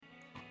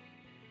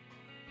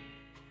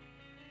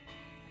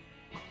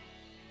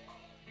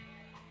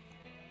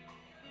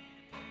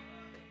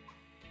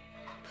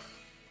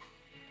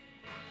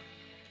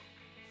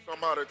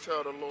Somebody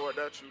tell the Lord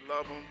that you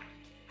love him.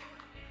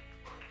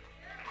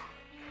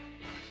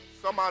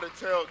 Somebody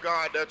tell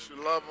God that you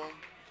love him.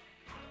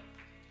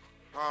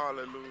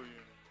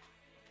 Hallelujah.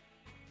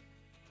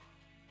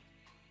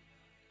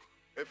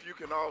 If you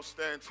can all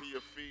stand to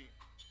your feet,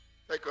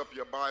 take up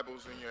your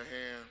Bibles in your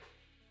hand.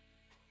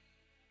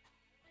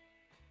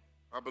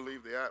 I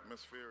believe the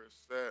atmosphere is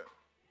set.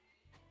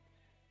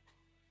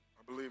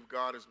 I believe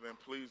God has been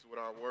pleased with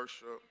our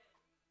worship.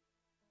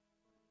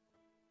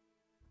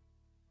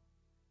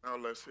 Now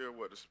let's hear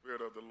what the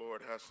Spirit of the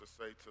Lord has to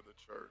say to the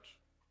church.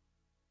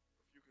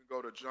 If you can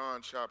go to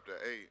John chapter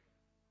 8.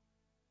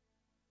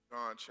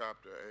 John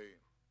chapter 8.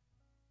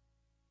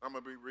 I'm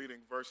going to be reading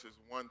verses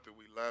 1 through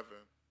 11.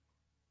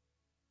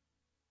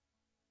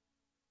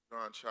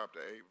 John chapter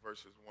 8,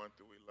 verses 1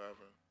 through 11.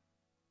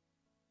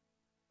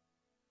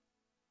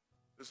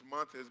 This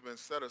month has been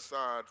set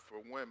aside for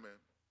women,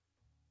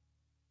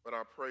 but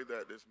I pray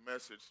that this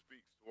message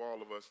speaks to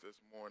all of us this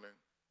morning.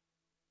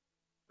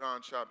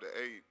 John chapter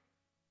 8,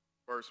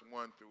 verse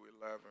 1 through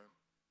 11.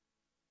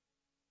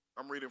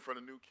 I'm reading from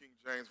the New King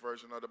James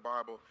Version of the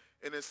Bible,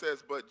 and it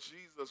says, "But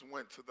Jesus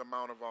went to the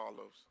Mount of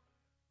Olives.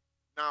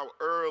 Now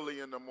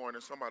early in the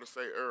morning," somebody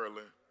say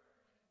early,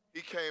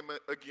 "he came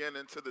again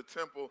into the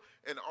temple,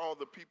 and all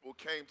the people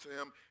came to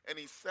him, and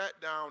he sat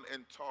down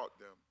and taught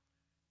them.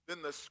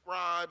 Then the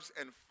scribes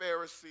and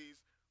Pharisees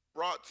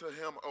brought to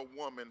him a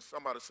woman,"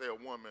 somebody say a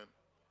woman,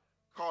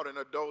 "caught in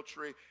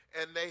adultery,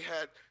 and they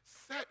had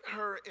set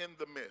her in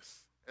the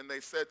midst. And they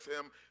said to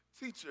him,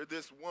 'Teacher,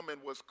 this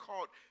woman was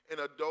caught in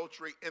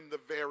adultery in the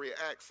very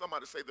act.'"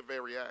 Somebody say the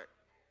very act.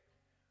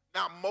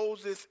 "Now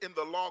Moses in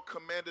the law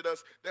commanded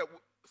us that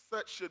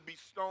such should be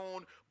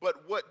stoned,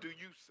 but what do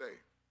you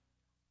say?"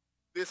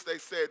 This they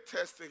said,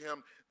 testing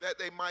him, that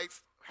they might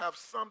have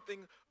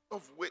something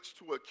of which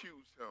to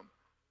accuse him.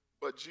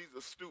 But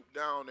Jesus stooped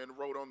down and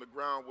wrote on the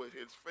ground with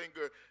his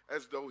finger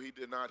as though he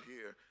did not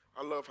hear.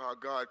 I love how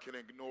God can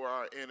ignore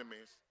our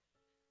enemies.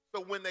 So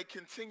when they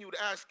continued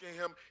asking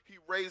him, he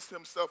raised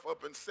himself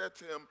up and said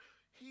to him,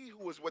 "He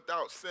who is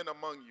without sin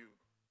among you,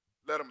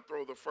 let him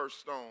throw the first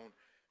stone."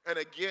 And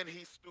again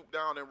he stooped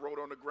down and wrote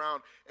on the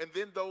ground. And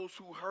then those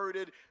who heard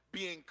it,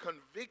 being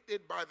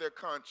convicted by their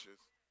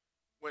conscience,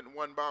 went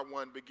one by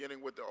one,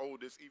 beginning with the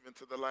oldest, even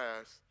to the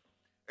last.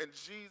 And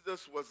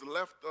Jesus was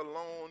left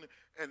alone,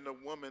 and the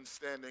woman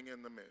standing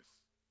in the midst.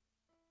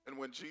 And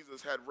when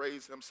Jesus had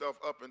raised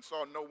himself up and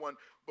saw no one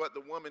but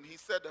the woman, he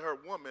said to her,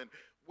 "Woman,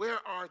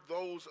 where are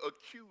those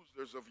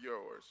accusers of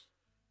yours?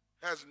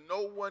 Has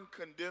no one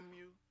condemned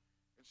you?"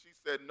 And she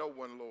said, "No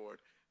one,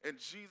 Lord." And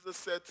Jesus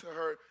said to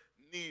her,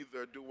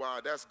 "Neither do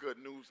I." That's good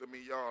news to me,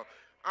 y'all.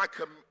 "I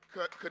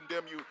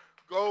condemn you.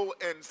 Go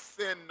and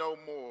sin no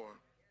more."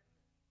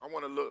 I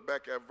want to look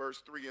back at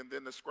verse 3. "And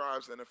then the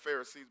scribes and the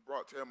Pharisees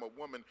brought to him a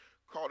woman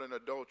caught in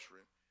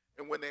adultery.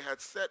 And when they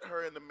had set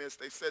her in the midst,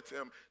 they said to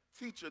him,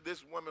 'Teacher,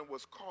 this woman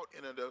was caught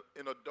in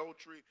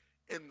adultery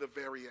in the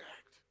very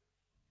act.'"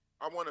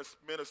 I want to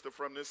minister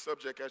from this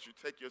subject as you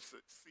take your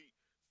seat.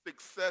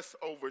 Success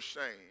over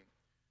shame.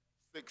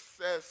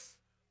 Success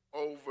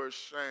over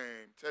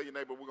shame. Tell your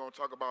neighbor we're going to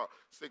talk about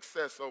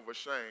success over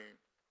shame.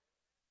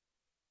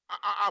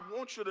 I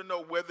want you to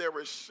know where there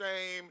is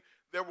shame,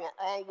 there will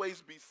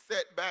always be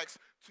setbacks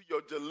to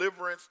your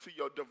deliverance, to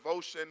your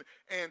devotion,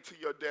 and to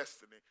your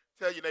destiny.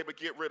 Tell your neighbor,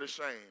 get rid of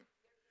shame.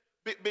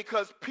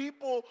 Because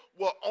people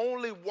will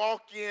only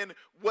walk in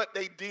what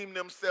they deem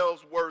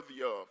themselves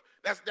worthy of.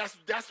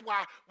 That's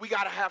why we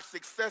got to have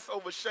success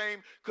over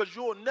shame, because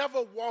you'll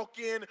never walk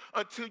in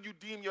until you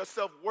deem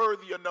yourself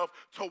worthy enough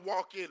to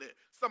walk in it.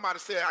 Somebody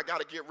say, "I got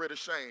to get rid of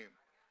shame."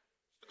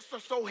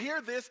 So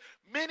hear this.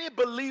 Many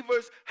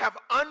believers have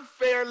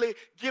unfairly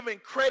given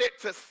credit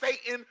to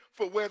Satan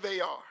for where they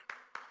are.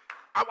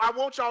 I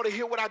want y'all to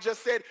hear what I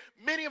just said.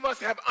 Many of us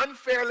have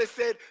unfairly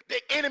said,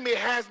 "The enemy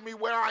has me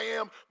where I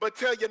am," but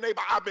tell your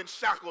neighbor, "I've been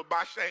shackled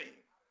by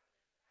shame."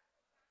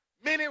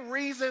 Many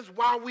reasons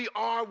why we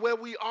are where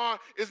we are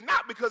is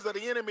not because of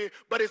the enemy,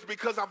 but it's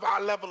because of our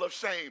level of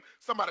shame.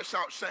 Somebody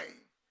shout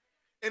shame.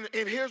 And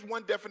here's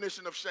one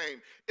definition of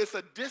shame. It's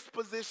a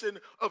disposition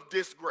of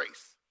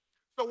disgrace.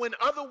 So in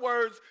other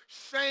words,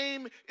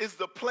 shame is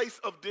the place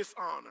of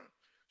dishonor.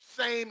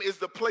 Shame is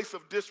the place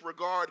of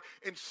disregard,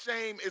 and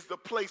shame is the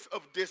place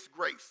of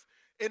disgrace.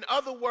 In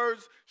other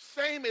words,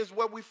 shame is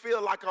where we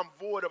feel like I'm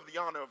void of the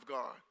honor of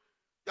God.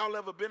 Y'all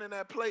ever been in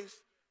that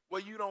place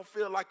where you don't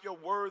feel like you're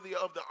worthy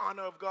of the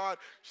honor of God?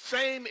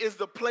 Shame is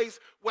the place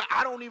where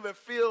I don't even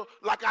feel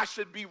like I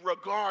should be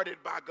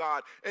regarded by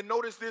God. And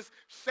notice this,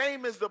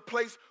 shame is the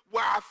place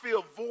where I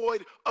feel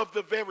void of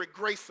the very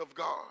grace of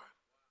God.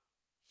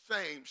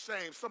 Shame,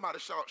 shame. Somebody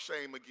shout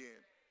shame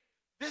again.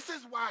 This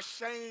is why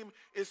shame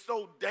is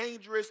so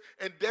dangerous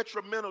and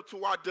detrimental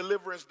to our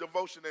deliverance,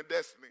 devotion, and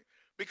destiny.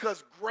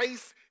 Because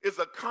grace is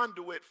a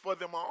conduit for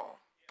them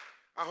all.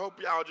 I hope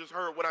y'all just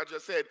heard what I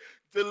just said.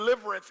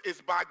 Deliverance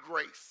is by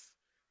grace.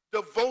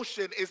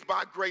 Devotion is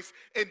by grace,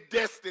 and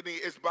destiny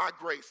is by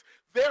grace.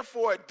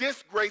 Therefore,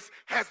 disgrace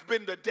has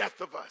been the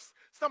death of us.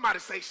 Somebody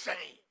say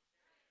shame.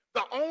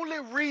 The only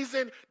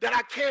reason that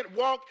I can't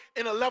walk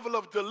in a level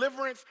of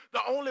deliverance, the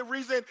only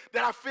reason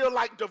that I feel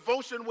like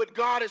devotion with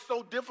God is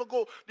so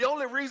difficult, the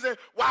only reason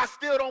why I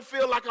still don't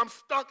feel like I'm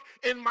stuck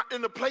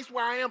in the place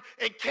where I am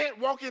and can't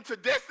walk into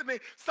destiny,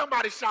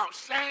 somebody shout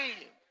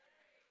shame.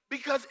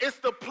 Because it's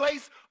the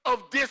place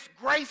of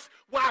disgrace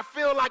where I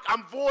feel like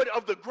I'm void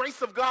of the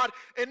grace of God.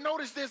 And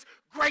notice this,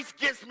 grace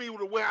gets me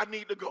to where I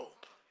need to go.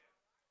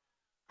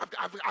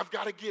 I've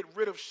got to get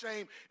rid of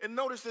shame. And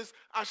notice this,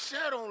 I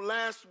shared on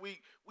last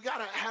week, we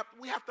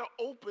have to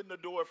open the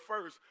door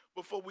first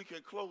before we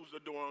can close the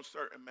door on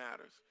certain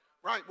matters.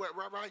 Right.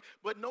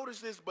 But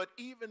notice this, but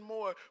even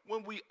more,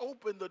 when we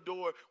open the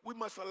door, we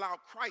must allow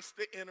Christ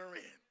to enter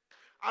in.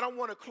 I don't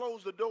want to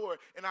close the door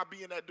and I'll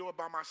be in that door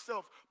by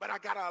myself, but I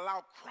got to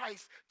allow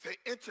Christ to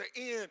enter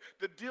in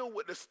to deal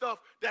with the stuff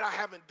that I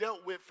haven't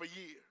dealt with for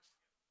years.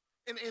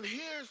 And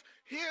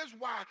here's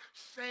why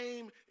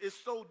shame is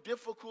so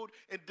difficult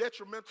and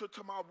detrimental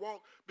to my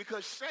walk,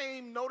 because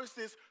shame, notice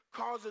this,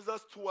 causes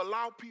us to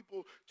allow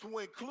people to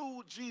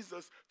include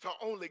Jesus to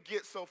only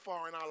get so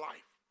far in our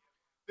life.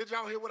 Did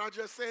y'all hear what I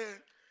just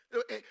said?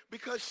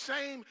 Because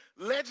shame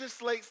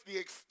legislates the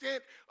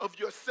extent of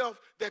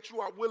yourself that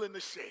you are willing to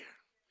share.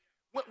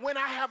 When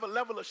I have a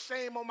level of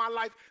shame on my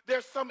life,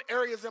 there's some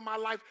areas in my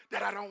life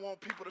that I don't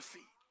want people to see.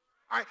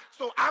 All right,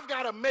 so I've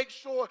got to make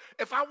sure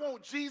if I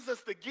want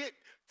Jesus to get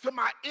to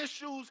my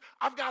issues,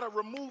 I've got to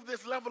remove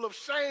this level of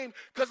shame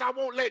because I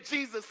won't let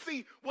Jesus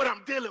see what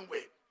I'm dealing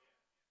with.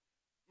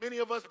 Many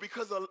of us,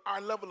 because of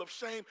our level of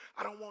shame,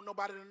 I don't want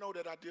nobody to know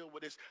that I deal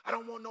with this. I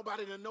don't want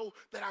nobody to know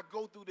that I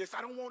go through this.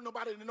 I don't want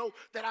nobody to know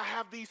that I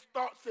have these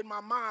thoughts in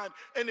my mind.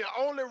 And the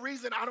only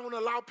reason I don't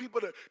allow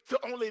people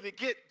to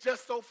get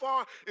just so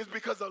far is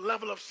because of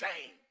level of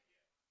shame.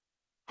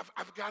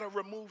 I've got to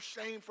remove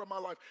shame from my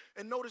life.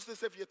 And notice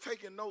this, if you're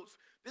taking notes,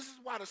 this is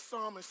why the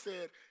psalmist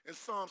said in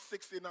Psalm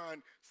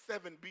 69,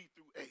 7b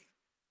through 8.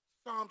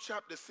 Psalm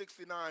chapter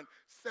 69,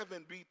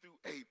 7b through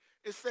 8.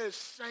 It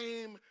says,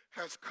 shame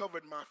has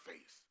covered my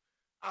face.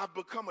 I've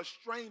become a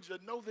stranger,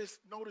 notice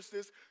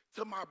this,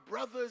 to my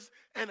brothers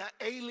and an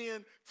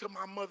alien to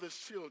my mother's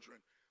children.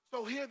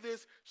 So hear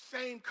this,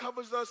 shame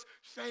covers us,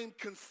 shame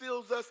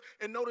conceals us,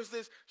 and notice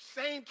this,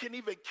 shame can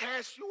even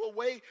cast you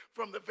away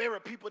from the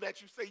very people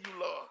that you say you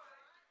love.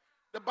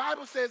 The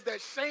Bible says that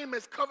shame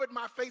has covered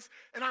my face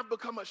and I've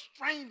become a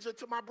stranger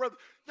to my brother.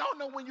 Y'all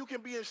know when you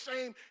can be in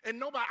shame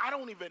and I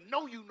don't even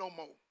know you no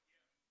more.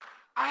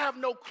 I have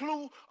no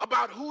clue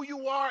about who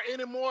you are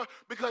anymore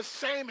because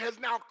shame has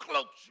now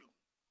cloaked you.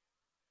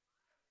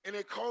 And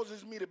it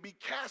causes me to be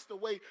cast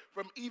away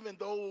from even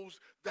those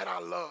that I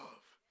love.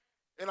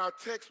 In our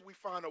text, we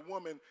find a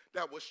woman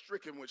that was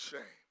stricken with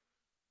shame.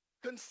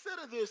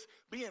 Consider this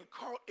being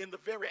caught in the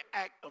very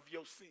act of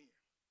your sin.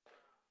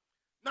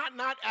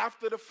 Not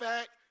after the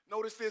fact.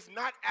 Notice this,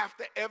 not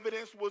after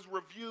evidence was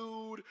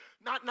reviewed,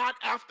 not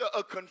after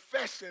a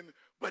confession,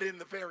 but in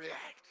the very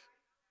act.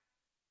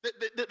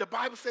 The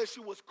Bible says she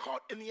was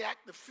caught in the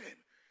act of sin.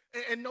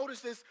 And notice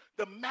this,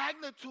 the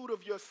magnitude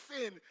of your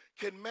sin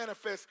can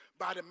manifest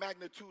by the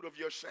magnitude of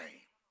your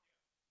shame.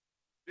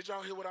 Did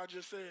y'all hear what I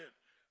just said?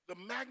 The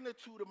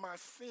magnitude of my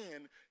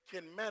sin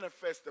can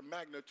manifest the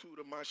magnitude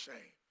of my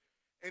shame.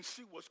 And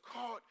she was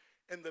caught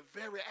in the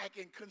very act.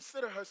 And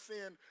consider her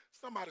sin,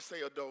 somebody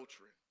say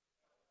adultery.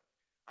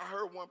 I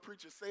heard one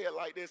preacher say it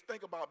like this.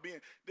 Think about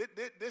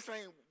this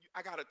ain't,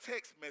 I got a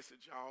text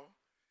message, y'all.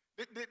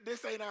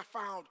 This ain't I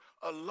found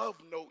a love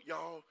note,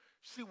 y'all.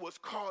 She was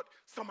caught,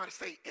 somebody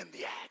say, in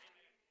the act.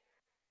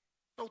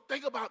 So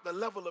think about the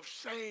level of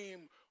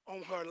shame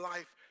on her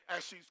life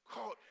as she's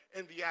caught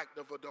in the act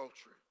of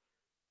adultery.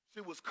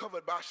 She was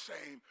covered by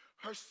shame.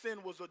 Her sin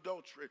was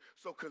adultery,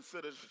 so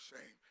consider the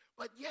shame.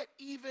 But yet,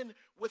 even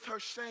with her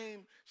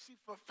shame, she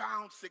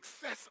found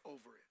success over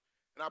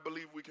it. And I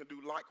believe we can do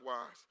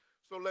likewise.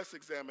 So let's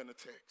examine the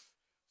text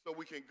so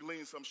we can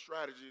glean some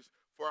strategies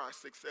for our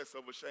success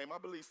over shame. I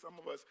believe some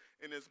of us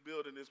in this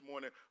building this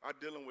morning are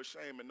dealing with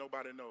shame and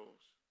nobody knows.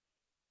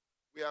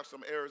 We have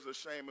some areas of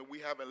shame and we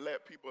haven't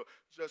let people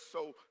just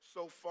so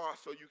far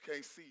so you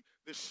can't see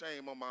the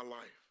shame on my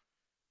life.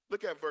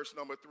 Look at verse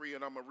number 3,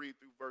 and I'm going to read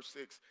through verse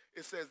 6.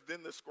 It says,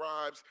 then the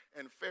scribes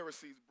and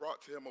Pharisees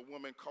brought to him a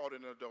woman caught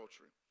in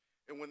adultery.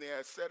 And when they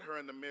had set her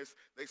in the midst,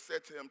 they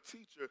said to him,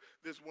 teacher,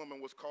 this woman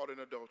was caught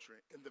in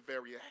adultery in the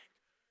very act.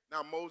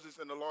 Now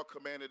Moses in the law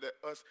commanded that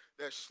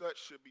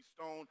such should be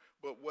stoned,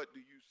 but what do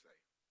you say?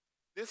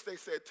 This they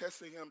said,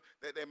 testing him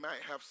that they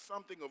might have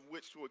something of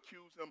which to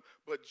accuse him.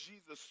 But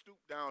Jesus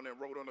stooped down and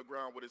wrote on the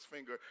ground with his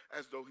finger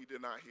as though he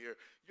did not hear.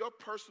 Your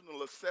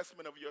personal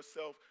assessment of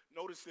yourself,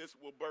 notice this,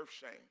 will birth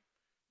shame.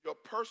 Your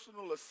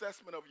personal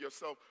assessment of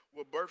yourself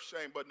will birth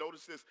shame. But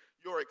notice this,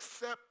 your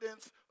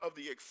acceptance of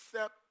the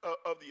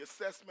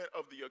assessment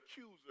of the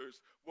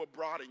accusers will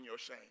broaden your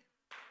shame.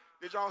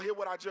 Did y'all hear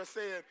what I just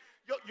said?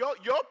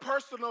 Your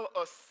personal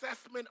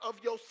assessment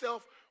of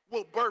yourself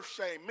will birth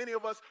shame. Many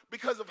of us,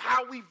 because of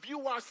how we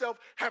view ourselves,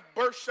 have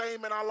birth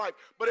shame in our life.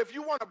 But if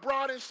you want to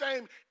broaden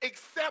shame,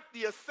 accept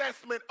the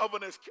assessment of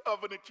an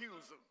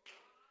accuser.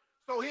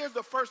 So here's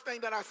the first thing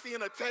that I see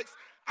in the text.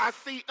 I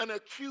see an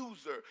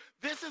accuser.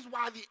 This is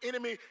why the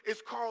enemy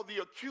is called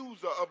the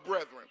accuser of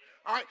brethren.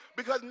 All right?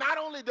 Because not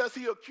only does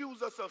he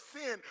accuse us of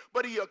sin,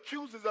 but he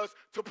accuses us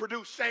to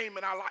produce shame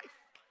in our life.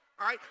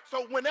 All right?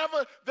 So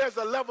whenever there's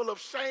a level of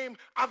shame,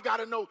 I've got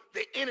to know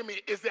the enemy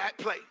is at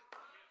play.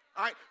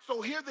 All right?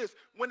 So hear this.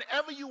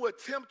 Whenever you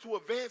attempt to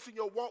advance in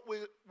your walk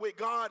with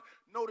God,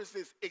 notice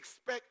this.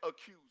 Expect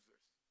accusers.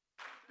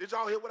 Did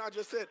y'all hear what I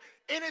just said?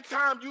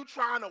 Anytime you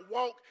trying to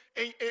walk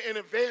and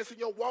advance in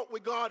your walk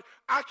with God,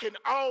 I can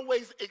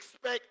always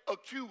expect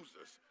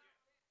accusers.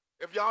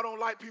 If y'all don't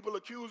like people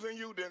accusing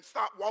you, then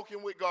stop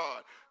walking with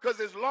God. Because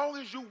as long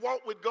as you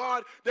walk with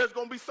God, there's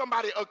going to be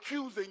somebody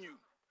accusing you.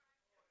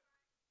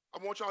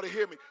 I want y'all to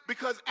hear me.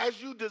 Because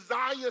as you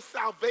desire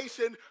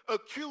salvation,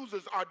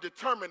 accusers are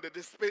determined to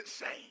dispense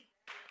shame.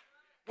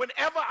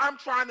 Whenever I'm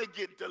trying to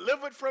get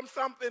delivered from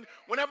something,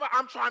 whenever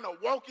I'm trying to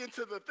walk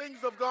into the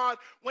things of God,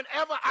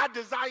 whenever I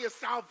desire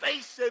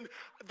salvation,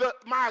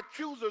 my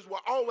accusers will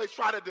always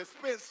try to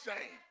dispense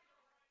shame.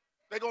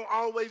 They're going to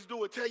always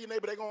do it. Tell your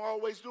neighbor they're going to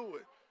always do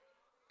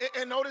it.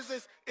 And notice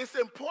this, it's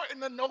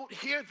important to note,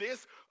 hear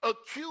this,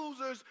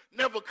 accusers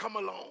never come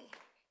alone.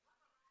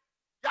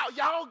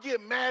 Y'all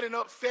get mad and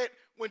upset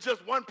when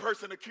just one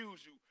person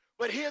accuses you.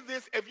 But hear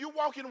this, if you're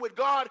walking with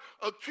God,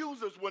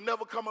 accusers will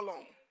never come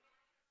alone.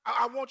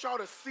 I want y'all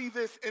to see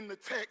this in the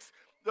text.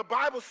 The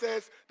Bible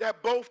says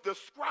that both the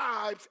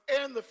scribes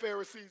and the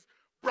Pharisees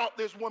brought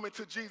this woman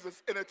to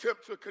Jesus in an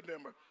attempt to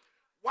condemn her.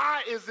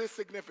 Why is this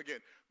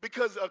significant?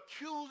 Because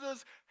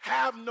accusers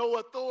have no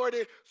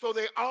authority, so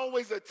they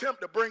always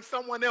attempt to bring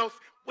someone else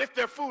with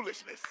their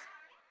foolishness.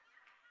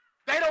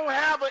 They don't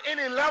have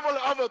any level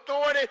of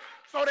authority,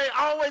 so they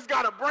always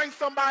got to bring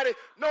somebody.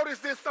 Notice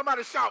this,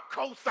 somebody shout,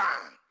 co-sign.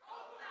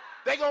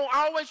 They're going to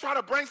always try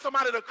to bring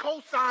somebody to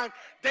co-sign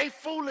their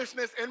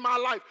foolishness in my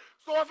life.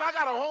 So if I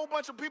got a whole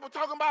bunch of people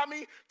talking about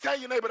me, tell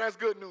your neighbor that's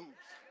good news.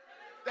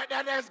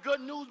 That's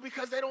good news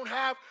because they don't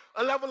have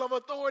a level of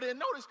authority. And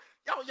notice,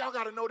 y'all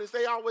got to notice,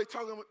 they always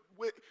talking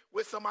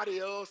with somebody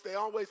else. They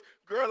always,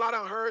 girl, I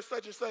done heard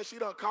such and such. She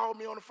done called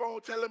me on the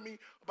phone telling me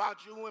about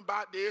you and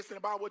about this and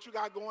about what you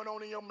got going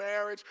on in your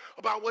marriage,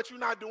 about what you're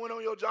not doing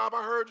on your job.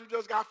 I heard you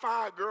just got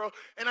fired, girl,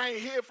 and I ain't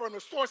hear from the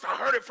source. I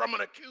heard it from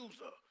an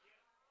accuser.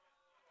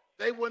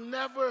 They will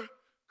never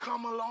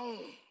come alone,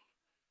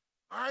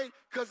 all right?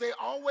 Because they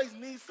always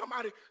need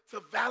somebody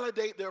to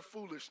validate their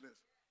foolishness,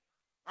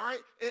 all right?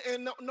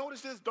 And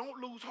notice this,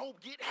 don't lose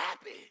hope. Get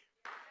happy.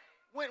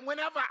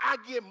 Whenever I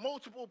get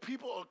multiple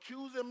people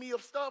accusing me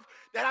of stuff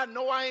that I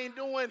know I ain't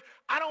doing,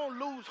 I don't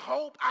lose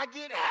hope. I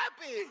get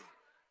happy.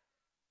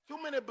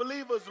 Too many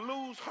believers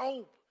lose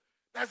hope.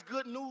 That's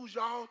good news,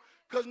 y'all,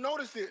 because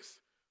notice this.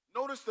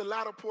 Notice the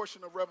latter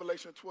portion of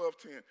Revelation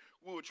 12:10.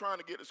 We were trying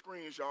to get the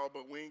screens, y'all,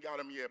 but we ain't got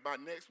them yet. By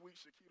next week,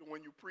 Shakita,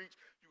 when you preach,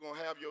 you're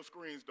going to have your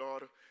screens,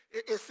 daughter.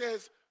 It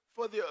says,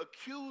 for the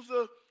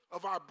accuser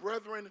of our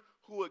brethren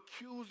who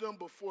accuse them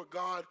before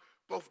God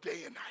both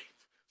day and night.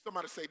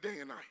 Somebody say day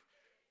and night.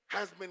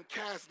 Has been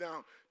cast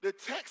down. The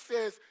text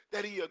says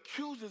that he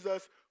accuses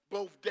us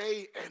both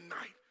day and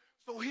night.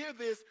 So hear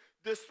this.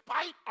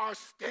 Despite our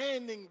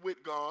standing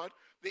with God,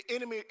 the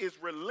enemy is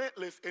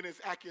relentless in his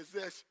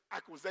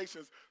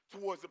accusations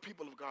towards the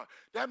people of God.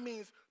 That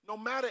means no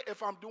matter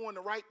if I'm doing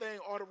the right thing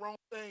or the wrong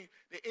thing,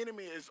 the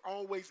enemy is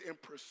always in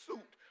pursuit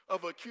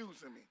of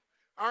accusing me.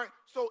 All right?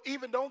 So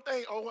even don't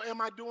think, oh, am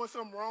I doing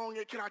something wrong?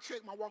 Can I check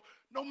my walk?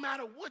 No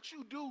matter what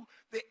you do,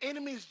 the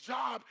enemy's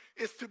job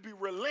is to be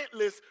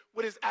relentless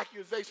with his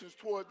accusations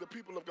towards the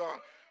people of God.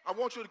 I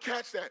want you to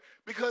catch that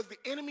because the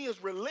enemy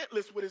is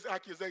relentless with his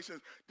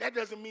accusations. That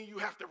doesn't mean you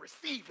have to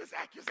receive his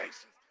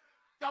accusations.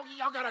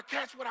 Y'all got to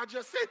catch what I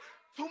just said.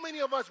 Too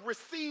many of us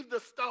receive the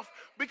stuff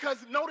because,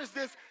 notice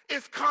this,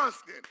 it's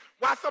constant.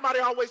 Why somebody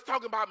always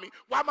talking about me?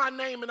 Why my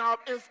name in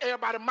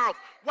everybody's mouth?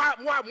 Why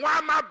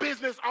my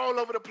business all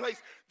over the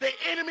place? The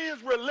enemy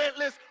is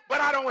relentless,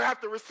 but I don't have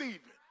to receive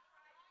it.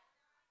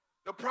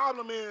 The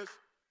problem is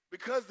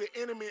because the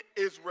enemy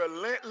is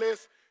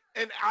relentless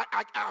and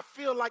I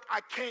feel like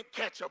I can't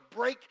catch a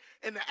break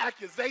in the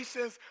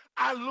accusations,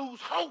 I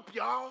lose hope,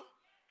 y'all.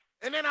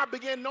 And then I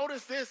begin,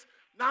 notice this,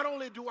 not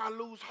only do I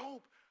lose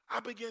hope, I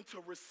begin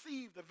to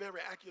receive the very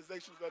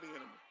accusations of the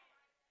enemy.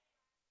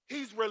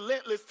 He's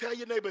relentless. Tell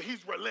your neighbor,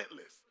 he's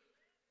relentless.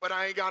 But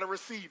I ain't got to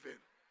receive it.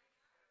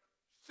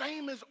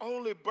 Shame is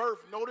only birth.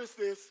 Notice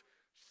this.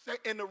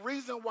 And the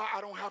reason why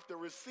I don't have to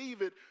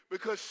receive it,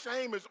 because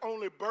shame is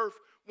only birth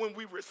when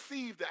we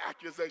receive the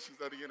accusations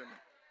of the enemy.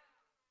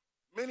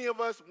 Many of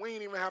us, we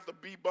ain't even have to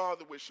be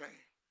bothered with shame.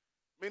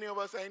 Many of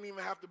us ain't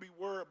even have to be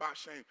worried about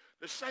shame.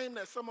 The shame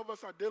that some of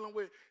us are dealing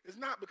with is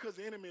not because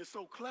the enemy is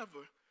so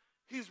clever.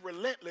 He's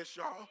relentless,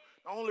 y'all.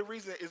 The only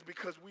reason is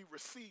because we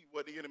receive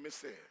what the enemy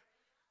said.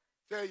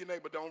 Tell your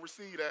neighbor, don't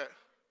receive that.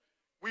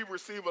 We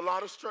receive a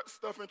lot of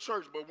stuff in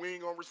church, but we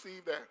ain't going to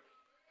receive that.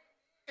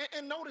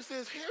 And notice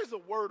this, here's a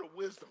word of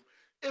wisdom.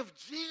 If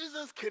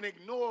Jesus can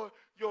ignore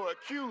your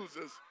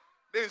accusers,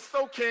 then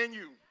so can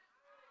you.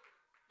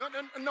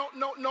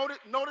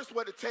 Notice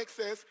what the text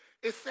says.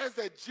 It says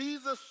that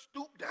Jesus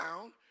stooped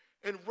down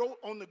and wrote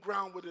on the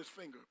ground with his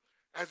finger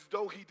as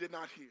though he did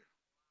not hear.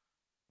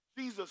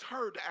 Jesus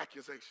heard the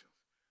accusations,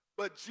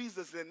 but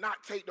Jesus did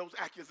not take those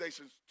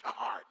accusations to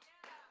heart.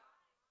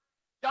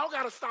 Y'all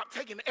got to stop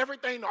taking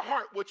everything to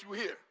heart what you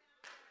hear.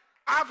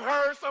 I've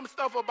heard some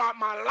stuff about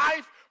my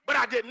life, but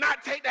I did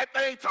not take that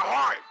thing to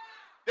heart.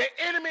 The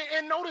enemy,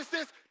 and notice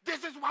this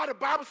is why the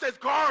Bible says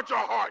guard your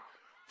heart,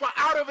 for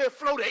out of it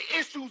flow the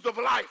issues of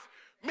life.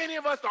 Many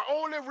of us, the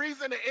only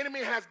reason the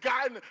enemy has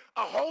gotten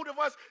a hold of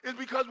us is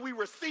because we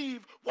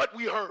receive what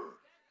we heard.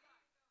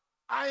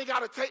 I ain't got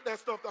to take that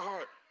stuff to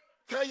heart.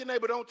 Tell your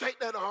neighbor, don't take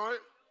that to heart.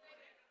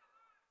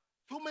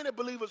 Too many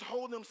believers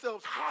hold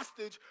themselves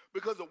hostage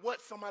because of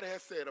what somebody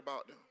has said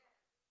about them.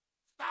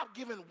 Stop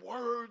giving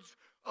words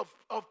of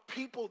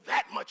people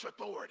that much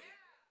authority.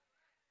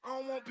 I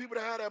don't want people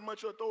to have that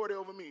much authority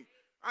over me.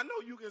 I know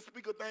you can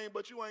speak a thing,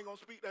 but you ain't going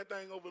to speak that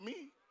thing over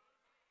me.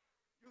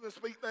 You can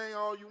speak thing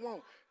all you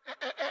want.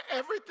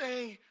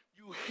 Everything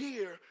you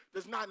hear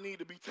does not need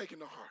to be taken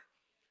to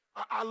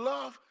heart. I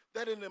love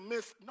that in the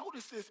midst,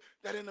 notice this,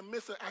 that in the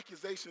midst of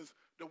accusations,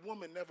 the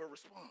woman never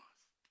responds.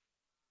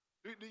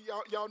 Do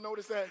y'all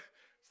notice that?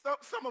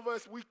 Some of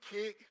us, we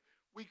kick,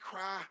 we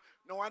cry.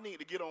 No, I need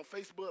to get on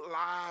Facebook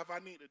Live. I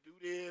need to do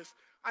this.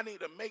 I need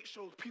to make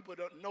sure people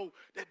don't know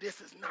that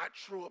this is not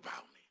true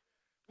about me.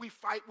 We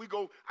fight, we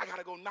go, I got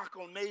to go knock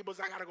on neighbors.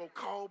 I got to go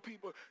call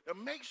people to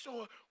make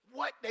sure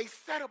what they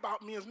said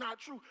about me is not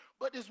true.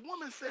 But this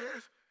woman says,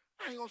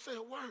 I ain't going to say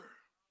a word.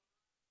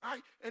 All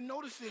right? And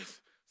notice this.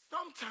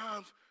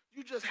 Sometimes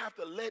you just have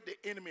to let the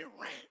enemy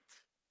rant.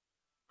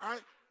 All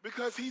right?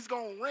 Because he's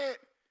going to rant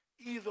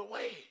either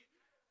way.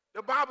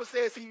 The Bible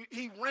says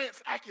he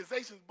rants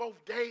accusations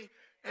both day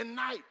and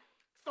night.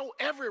 So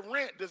every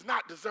rant does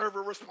not deserve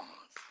a response.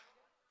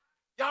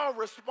 Y'all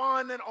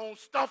responding on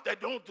stuff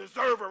that don't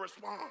deserve a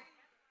response.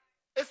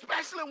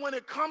 Especially when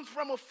it comes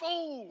from a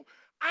fool.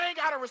 I ain't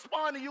got to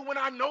respond to you when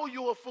I know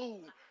you're a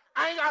fool.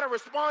 I ain't got to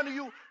respond to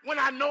you when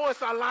I know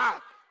it's a lie.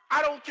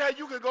 I don't care.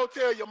 You can go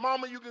tell your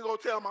mama. You can go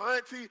tell my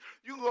auntie.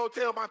 You can go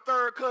tell my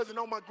third cousin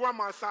on my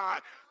grandma's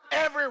side.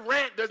 Every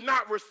rant does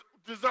not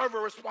deserve a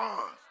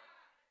response.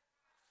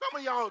 Some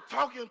of y'all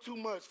talking too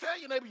much. Tell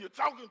your neighbor you're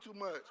talking too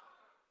much.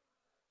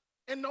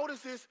 And notice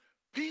this,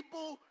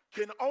 people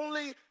can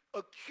only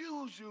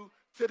accuse you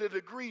to the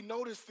degree,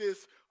 notice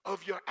this,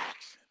 of your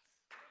actions.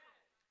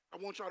 I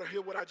want y'all to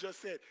hear what I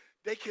just said.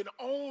 They can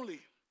only,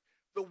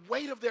 the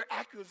weight of their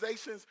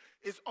accusations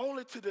is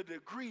only to the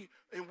degree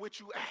in which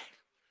you act.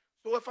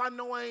 So if I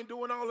know I ain't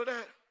doing all of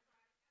that,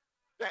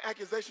 that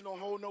accusation don't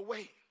hold no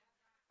weight.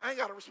 I ain't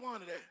got to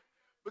respond to that.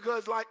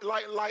 Because like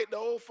the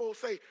old folks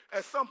say,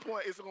 at some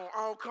point it's going to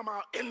all come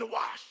out in the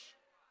wash.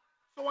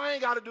 So I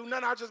ain't got to do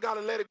nothing. I just got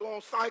to let it go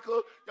on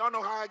cycle. Y'all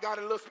know how I got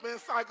a little spin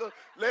cycle.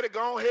 Let it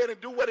go ahead and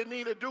do what it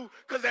need to do.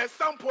 Because at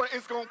some point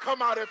it's going to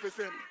come out if it's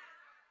in me.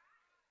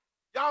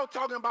 Y'all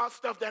talking about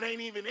stuff that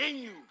ain't even in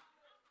you.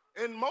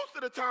 And most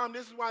of the time,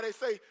 this is why they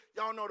say,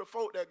 y'all know the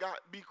folk that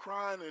be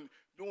crying and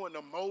doing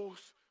the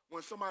most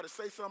when somebody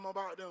say something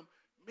about them,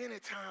 many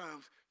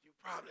times you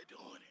probably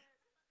doing it.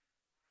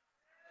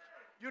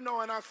 You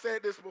know, and I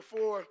said this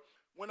before,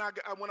 when I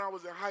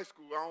was in high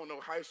school, I don't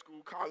know, high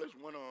school, college,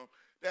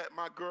 that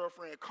my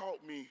girlfriend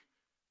caught me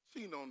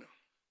cheating on them,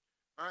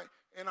 all right?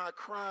 And I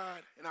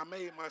cried, and I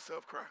made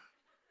myself cry.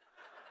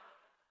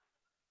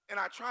 And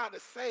I tried to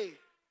say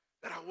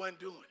that I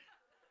wasn't doing it.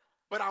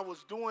 But I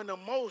was doing the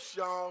most,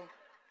 y'all,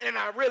 and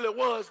I really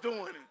was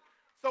doing it.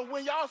 So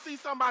when y'all see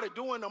somebody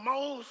doing the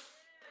most,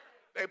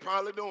 they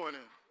probably doing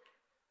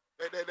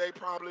it. They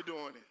probably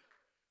doing it.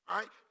 All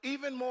right?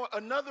 Even more,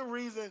 another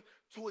reason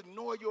to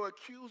ignore your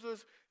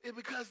accusers is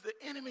because the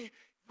enemy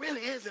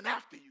really isn't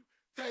after you.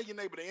 Tell your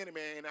neighbor the enemy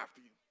ain't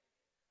after you.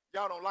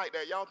 Y'all don't like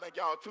that. Y'all think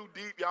y'all too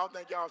deep. Y'all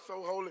think y'all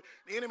so holy.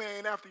 The enemy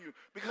ain't after you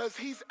because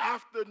he's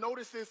after,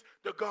 notice this,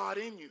 the God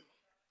in you.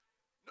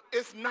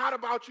 It's not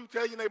about you.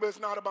 Tell your neighbor it's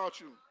not about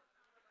you.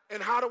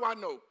 And how do I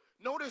know?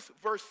 Notice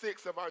verse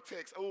 6 of our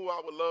text. Oh,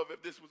 I would love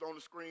if this was on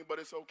the screen, but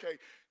it's okay.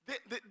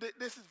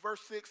 This is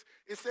verse 6.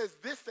 It says,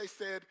 this they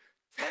said,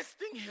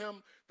 testing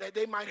him that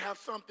they might have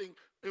something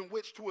in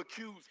which to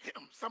accuse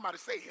him. Somebody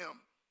say him.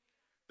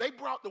 They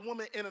brought the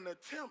woman in an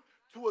attempt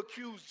to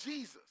accuse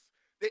Jesus.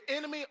 The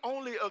enemy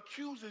only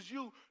accuses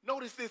you,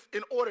 notice this,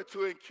 in order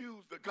to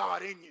accuse the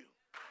God in you.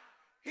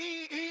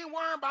 He ain't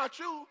worrying about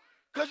you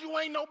because you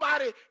ain't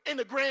nobody in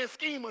the grand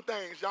scheme of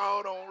things.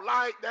 Y'all don't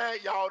like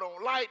that. Y'all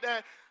don't like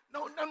that.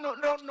 No,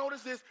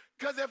 notice this,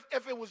 because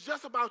if it was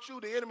just about you,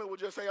 the enemy would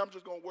just say, I'm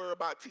just going to worry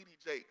about T.D.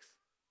 Jakes.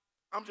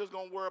 I'm just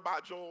going to worry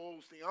about Joel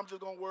Osteen. I'm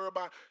just going to worry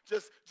about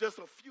just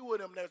a few of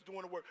them that's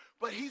doing the work.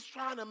 But he's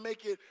trying to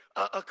make it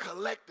a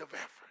collective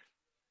effort.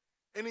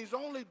 And he's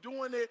only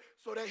doing it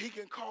so that he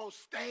can cause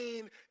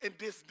stain and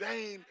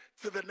disdain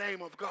to the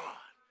name of God.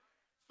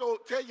 So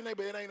tell your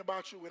neighbor, it ain't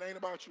about you. It ain't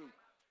about you.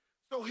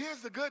 So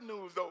here's the good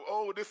news, though.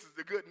 Oh, this is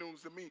the good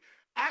news to me.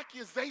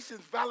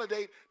 Accusations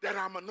validate that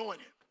I'm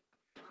anointed.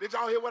 Did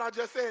y'all hear what I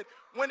just said?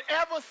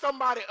 Whenever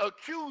somebody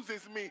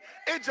accuses me,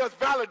 it just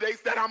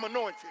validates that I'm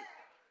anointed.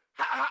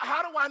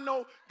 How do I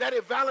know that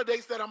it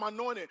validates that I'm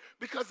anointed?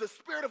 Because the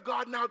Spirit of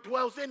God now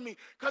dwells in me.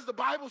 Because the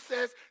Bible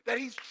says that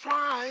he's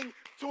trying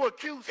to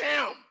accuse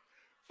him.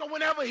 So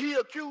whenever he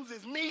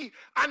accuses me,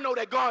 I know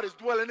that God is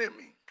dwelling in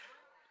me.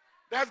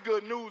 That's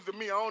good news to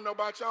me. I don't know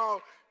about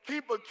y'all.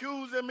 Keep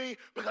accusing me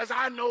because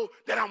I know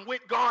that I'm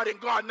with God and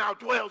God now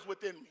dwells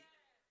within me.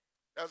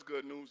 That's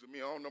good news to me.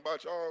 I don't know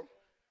about y'all.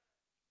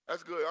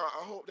 That's good.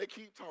 I hope they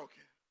keep talking.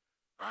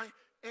 All right?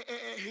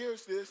 And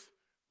here's this.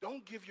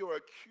 Don't give your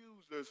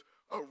accusers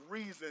a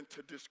reason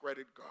to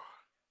discredit God.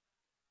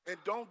 And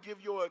don't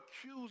give your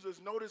accusers,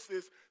 notice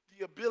this,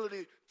 the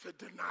ability to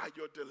deny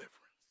your deliverance.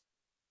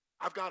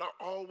 I've got to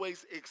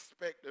always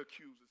expect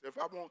accusers. If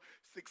I want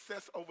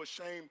success over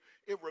shame,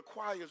 it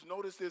requires,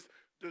 notice this,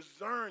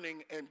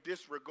 discerning and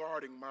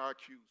disregarding my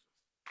accusers.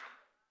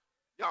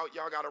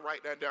 Y'all got to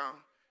write that down.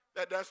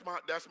 That's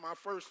my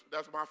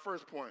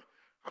first point.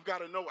 I've got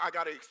to know, I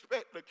got to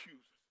expect accusers.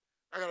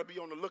 I got to be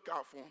on the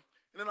lookout for them.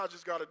 And then I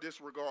just got to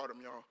disregard them,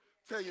 y'all.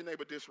 Tell your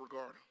neighbor,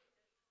 disregard them.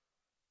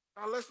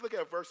 Now let's look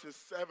at verses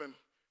 7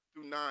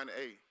 through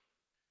 9a.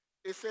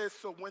 It says,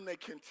 so when they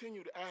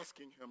continued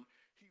asking him,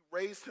 he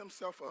raised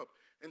himself up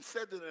and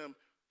said to them,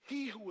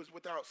 he who is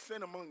without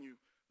sin among you,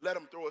 let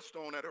him throw a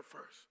stone at her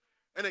first.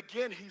 And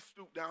again he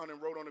stooped down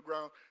and wrote on the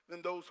ground.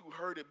 Then those who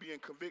heard it being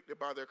convicted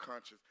by their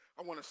conscience.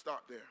 I want to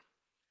stop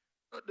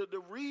there.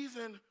 The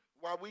reason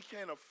why we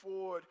can't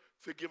afford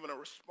to give a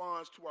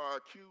response to our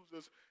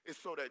accusers is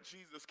so that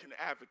Jesus can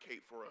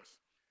advocate for us.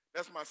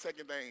 That's my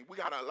second thing. We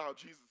got to allow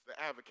Jesus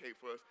to advocate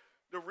for us.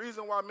 The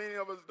reason why many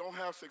of us don't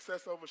have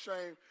success over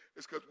shame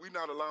is because we're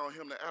not allowing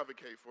him to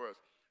advocate for us.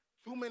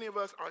 Too many of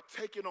us are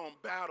taking on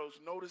battles,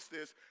 notice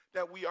this,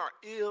 that we are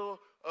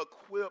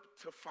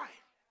ill-equipped to fight.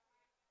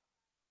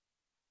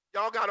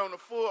 Y'all got on the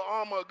full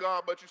armor of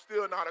God, but you're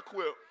still not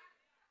equipped.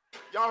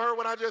 Y'all heard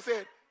what I just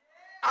said?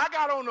 I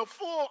got on the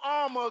full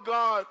armor of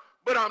God,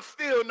 but I'm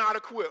still not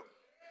equipped.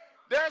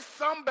 There's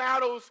some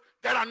battles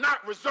that are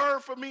not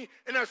reserved for me,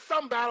 and there's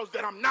some battles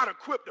that I'm not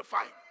equipped to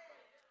fight.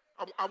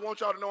 I want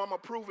y'all to know I'm going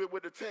to prove it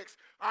with the text.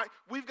 All right?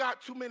 We've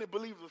got too many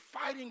believers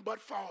fighting but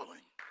falling.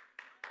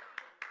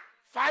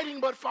 Fighting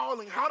but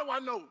falling. How do I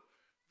know?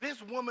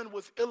 This woman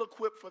was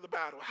ill-equipped for the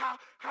battle.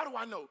 How do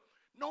I know?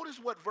 Notice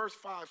what verse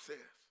 5 says.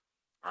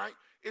 All right?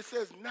 It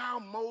says, now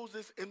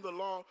Moses in the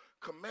law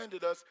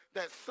commanded us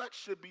that such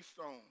should be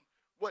sown.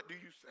 What do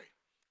you say?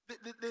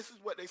 This is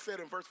what they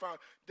said in verse 5.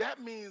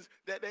 That means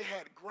that they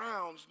had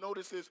grounds,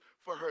 notice this,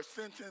 for her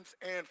sentence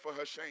and for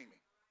her shaming.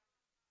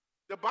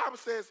 The Bible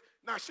says,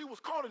 now she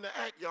was caught in the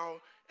act, y'all,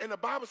 and the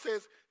Bible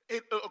says,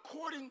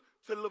 according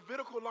to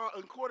Levitical law,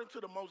 according to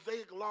the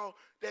Mosaic law,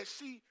 that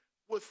she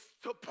was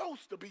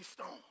supposed to be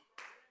stoned.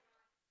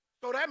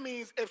 So that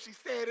means if she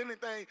said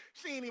anything,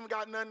 she ain't even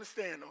got nothing to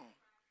stand on.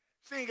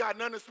 She ain't got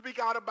nothing to speak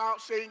out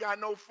about. She ain't got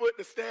no foot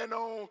to stand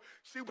on.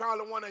 She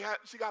probably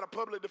she got a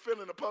public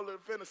defender, and the public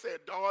defender said,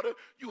 daughter,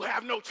 you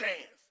have no chance.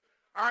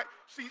 All right?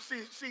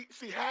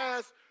 She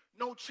has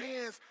no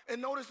chance.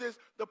 And notice this,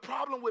 the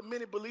problem with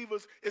many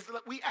believers is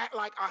that we act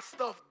like our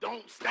stuff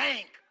don't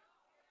stink.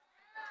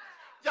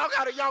 Y'all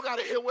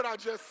gotta hear what I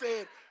just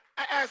said.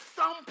 At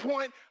some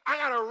point, I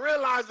gotta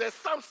realize that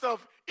some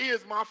stuff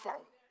is my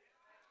fault.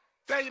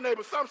 Tell your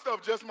neighbor, some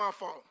stuff just my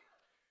fault.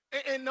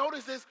 And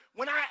notice this,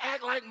 when I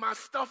act like my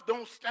stuff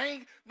don't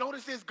stink,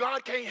 notice this,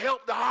 God can't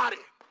help the hearted.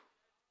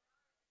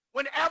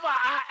 Whenever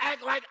I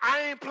act like I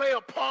ain't play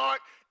a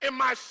part in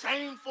my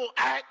shameful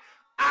act,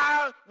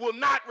 I will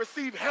not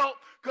receive help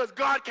because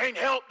God can't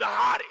help the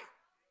hearted.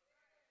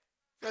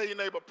 Tell your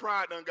neighbor,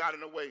 pride done got in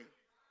the way.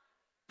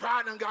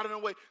 Pride done got in the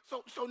way.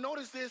 So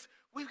notice this,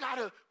 we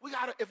gotta,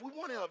 if we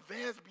want to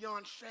advance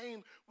beyond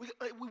shame, we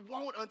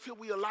won't until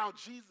we allow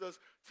Jesus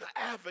to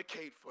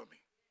advocate for me.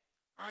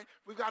 All right,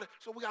 we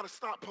got to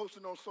stop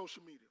posting on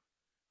social media.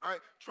 All right,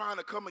 trying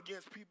to come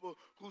against people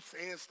who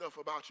saying stuff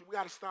about you. We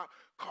got to stop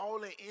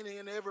calling any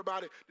and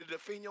everybody to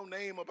defend your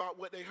name about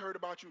what they heard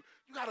about you.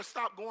 You got to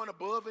stop going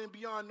above and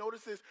beyond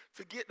notices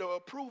to get the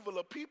approval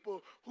of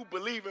people who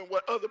believe in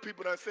what other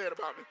people done said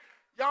about me.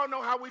 Y'all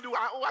know how we do.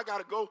 I got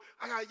to go.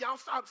 Y'all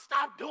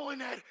stop doing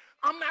that.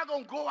 I'm not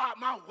going to go out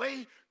my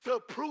way to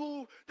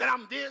prove that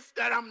I'm this,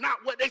 that I'm not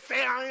what they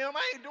say I am.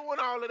 I ain't doing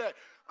all of that.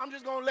 I'm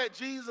just going to let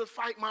Jesus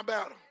fight my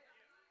battle.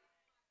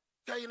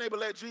 Tell your neighbor,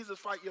 let Jesus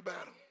fight your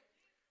battle.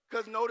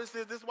 Because notice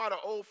this is why the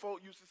old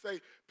folk used to say,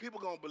 people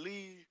going to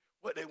believe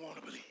what they want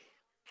to believe.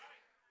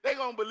 They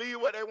going to believe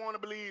what they want to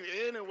believe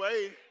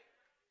anyway.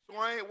 So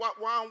why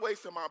I'm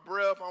wasting my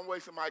breath, I'm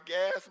wasting my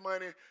gas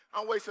money,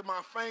 I'm wasting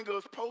my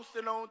fingers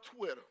posting on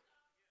Twitter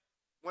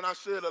when I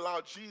should allow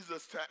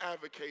Jesus to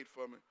advocate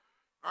for me.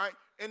 All right?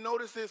 And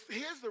notice this,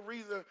 here's the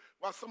reason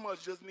why some of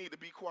us just need to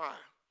be quiet.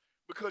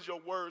 Because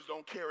your words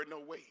don't carry no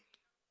weight.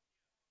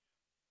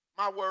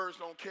 My words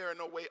don't carry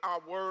no weight. Our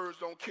words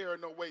don't carry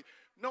no weight.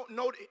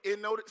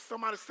 Notice,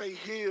 somebody say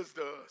his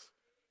does.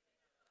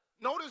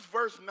 Notice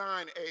verse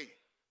 9a.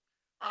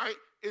 All right,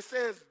 it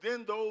says,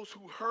 then those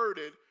who heard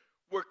it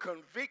were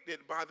convicted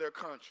by their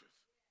conscience.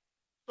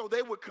 So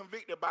they were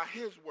convicted by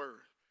his word.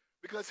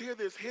 Because hear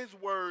this, his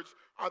words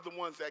are the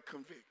ones that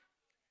convict.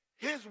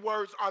 His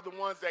words are the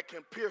ones that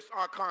can pierce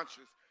our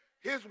conscience.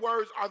 His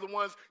words are the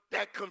ones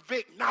that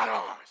convict, not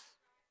ours.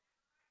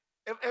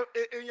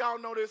 And y'all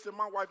know this, and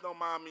my wife don't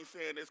mind me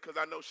saying this because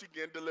I know she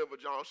getting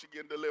delivered, y'all. She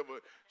getting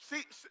delivered.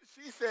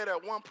 She said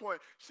at one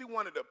point she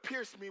wanted to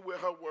pierce me with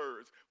her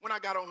words when I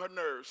got on her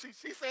nerves.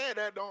 She said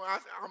that, don't I?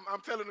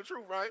 I'm telling the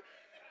truth, right?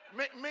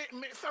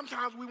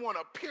 Sometimes we want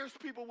to pierce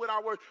people with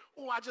our words.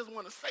 Oh, I just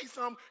want to say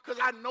something because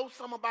I know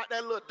something about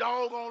that little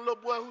doggone little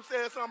boy who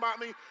said something about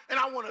me, and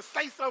I want to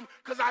say something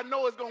because I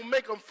know it's going to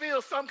make them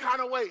feel some kind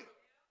of way.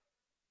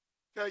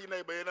 Tell your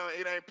neighbor,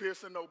 it ain't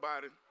piercing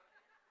nobody.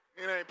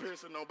 It ain't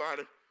piercing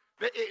nobody.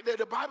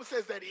 The Bible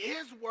says that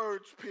his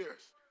words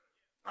pierce.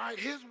 All right,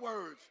 his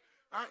words.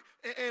 All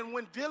right, and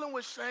when dealing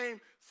with shame,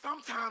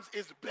 sometimes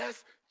it's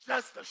best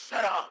just to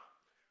shut up.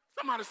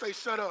 Somebody say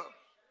shut up.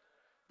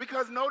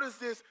 Because notice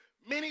this,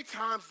 many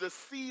times the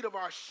seed of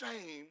our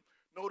shame,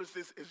 notice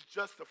this, is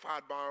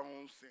justified by our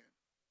own sin.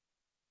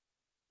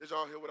 Did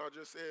y'all hear what I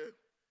just said?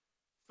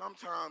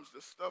 Sometimes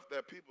the stuff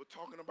that people are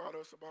talking about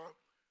us about,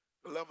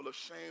 the level of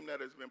shame that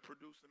has been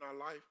produced in our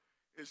life,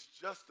 is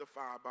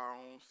justified by our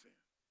own sin.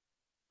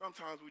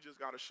 Sometimes we just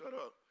got to shut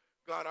up.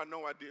 God, I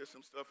know I did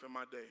some stuff in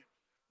my day.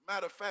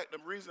 Matter of fact, the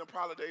reason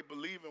probably they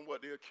believe in what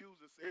the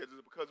accuser says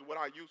is because of what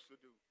I used to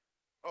do.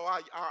 Oh,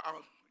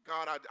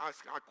 God,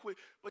 I quit.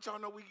 But y'all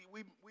know we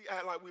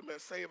act like we've been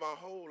saved our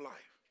whole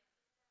life.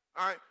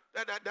 All right?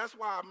 That's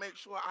why I make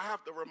sure I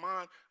have to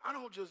remind. I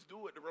don't just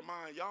do it to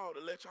remind y'all,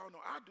 to let y'all know.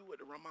 I do it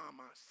to remind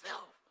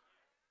myself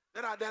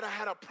that I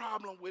had a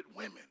problem with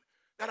women,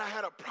 that I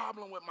had a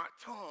problem with my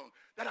tongue,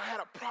 that I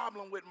had a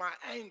problem with my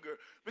anger.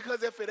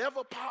 Because if it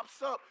ever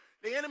pops up,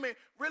 the enemy,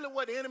 really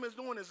what the enemy is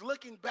doing is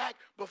looking back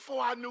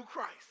before I knew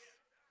Christ.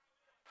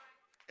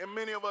 And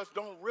many of us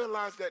don't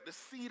realize that the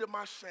seed of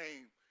my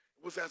shame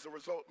was as a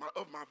result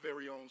of my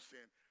very own sin.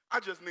 I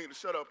just need to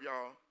shut up,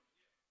 y'all.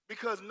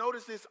 Because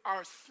notice this,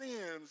 our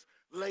sins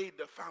laid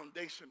the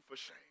foundation for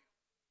shame.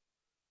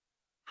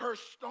 Her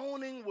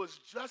stoning was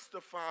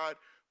justified,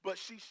 but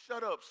she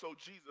shut up so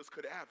Jesus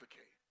could advocate.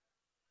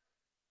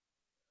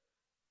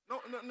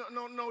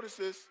 No, notice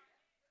this.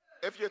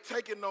 If you're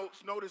taking notes,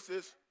 notice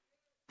this.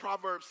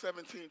 Proverbs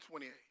 17:28.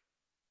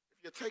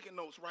 If you're taking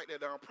notes, write that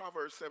down.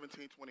 Proverbs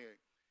 17:28.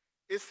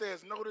 It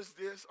says, notice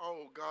this.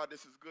 Oh, God,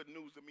 this is good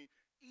news to me.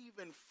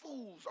 Even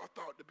fools are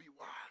thought to be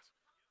wise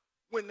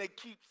when they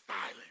keep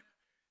silent.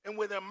 And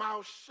with their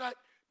mouths shut,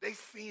 they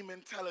seem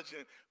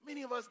intelligent.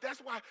 Many of us, that's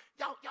why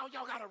y'all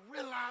got to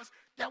realize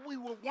that we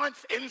were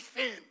once in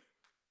sin.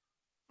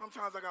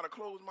 Sometimes I got to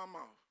close my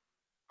mouth.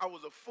 I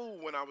was a fool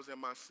when I was in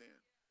my sin.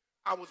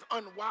 I was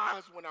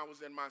unwise when I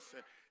was in my sin.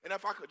 And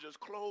if I could just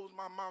close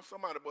my mouth,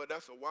 somebody, boy,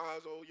 that's a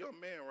wise old young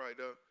man right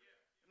there.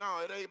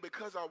 No, it ain't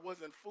because I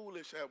wasn't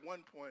foolish at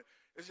one point.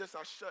 It's just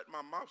I shut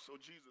my mouth so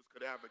Jesus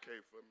could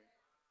advocate for me.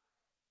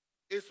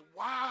 It's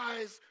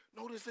wise,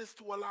 notice this,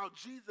 to allow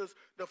Jesus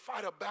to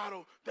fight a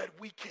battle that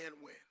we can't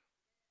win.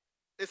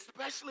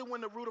 Especially when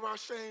the root of our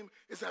shame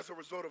is as a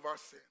result of our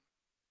sin.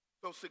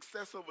 So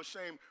success over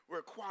shame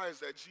requires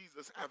that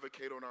Jesus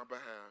advocate on our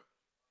behalf.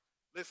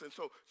 Listen,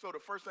 so the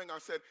first thing I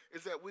said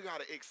is that we got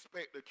to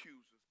expect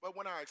accusers. But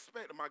when I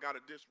expect them, I got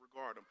to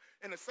disregard them.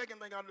 And the second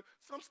thing I do,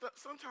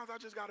 sometimes I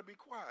just got to be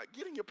quiet.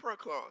 Get in your prayer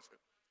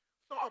closet.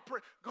 Start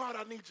praying. God,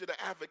 I need you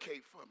to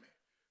advocate for me.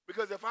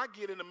 Because if I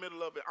get in the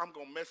middle of it, I'm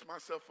going to mess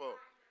myself up.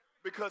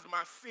 Because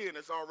my sin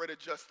has already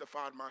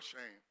justified my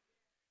shame.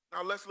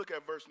 Now let's look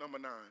at verse number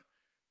 9.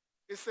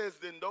 It says,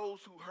 then those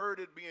who heard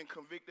it being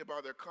convicted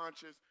by their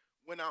conscience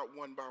went out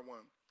one by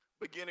one,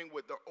 beginning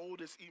with the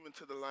oldest even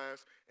to the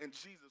last, and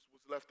Jesus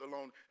was left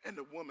alone, and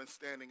the woman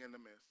standing in the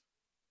midst.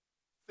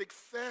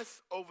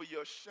 Success over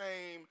your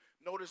shame,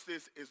 notice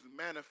this, is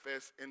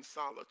manifest in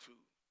solitude.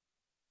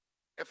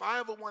 If I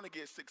ever want to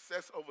get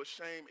success over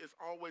shame, it's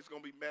always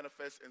going to be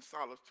manifest in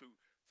solitude.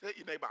 Tell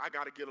your neighbor, I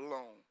got to get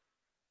alone.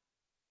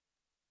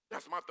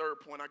 That's my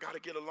third point. I got to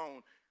get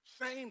alone.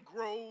 Shame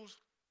grows,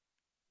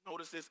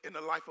 notice this, in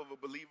the life of a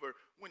believer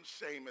when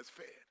shame is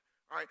fed.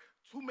 All right?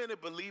 Too many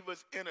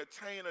believers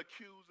entertain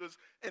accusers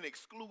and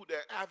exclude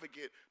their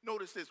advocate.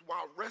 Notice this,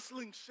 while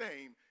wrestling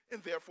shame,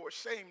 and therefore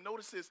shame,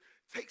 notice this,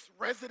 takes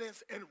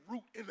residence and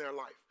root in their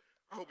life.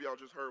 I hope y'all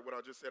just heard what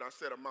I just said. I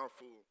said a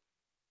mouthful.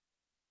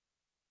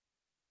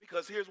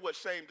 Because here's what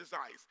shame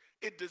desires.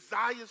 It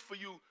desires for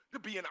you to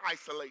be in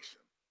isolation.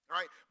 All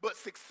right? But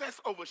success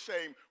over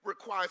shame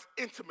requires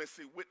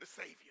intimacy with the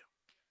Savior.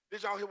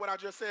 Did y'all hear what I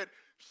just said?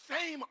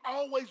 Shame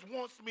always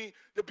wants me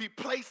to be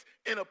placed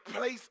in a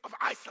place of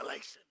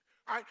isolation.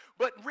 All right?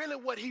 But really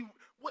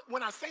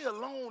when I say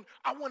alone,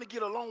 I want to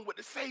get alone with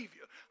the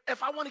Savior.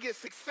 If I want to get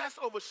success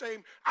over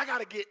shame, I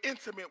got to get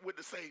intimate with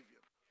the Savior.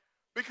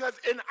 Because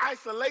in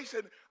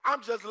isolation,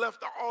 I'm just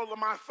left to all of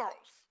my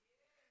thoughts.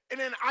 And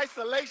in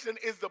isolation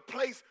is the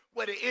place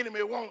where the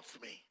enemy wants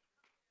me.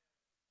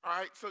 All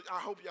right? So I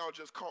hope y'all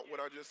just caught what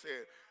I just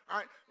said. All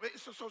right?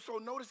 So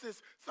notice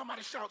this.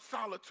 Somebody shout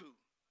solitude.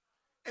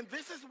 And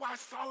this is why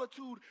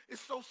solitude is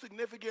so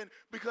significant,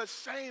 because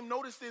shame,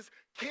 notice this,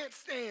 can't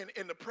stand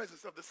in the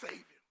presence of the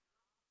Savior.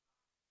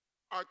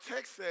 Our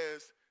text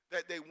says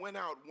that they went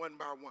out one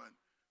by one,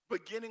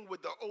 beginning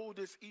with the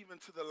oldest even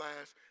to the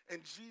last,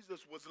 and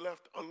Jesus was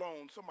left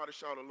alone. Somebody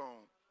shout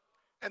alone.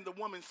 And the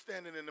woman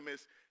standing in the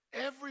midst.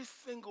 Every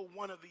single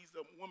one of these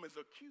women's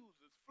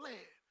accusers fled.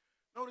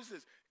 Notice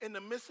this, in the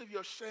midst of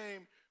your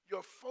shame,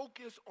 your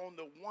focus on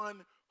the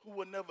one who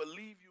will never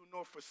leave you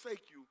nor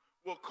forsake you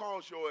will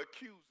cause your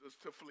accusers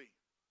to flee.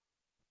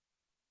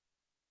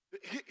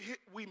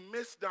 We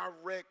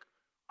misdirect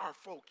our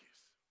focus.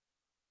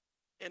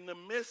 In the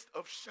midst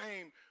of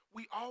shame,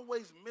 we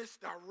always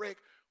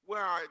misdirect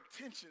where our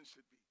attention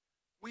should be.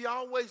 We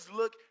always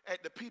look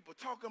at the people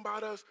talking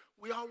about us.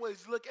 We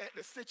always look at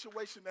the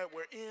situation that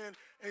we're in.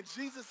 And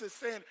Jesus is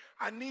saying,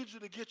 I need you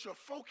to get your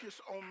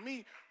focus on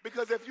me,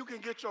 because if you can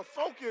get your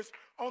focus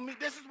on me,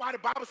 this is why the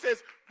Bible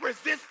says,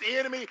 resist the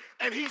enemy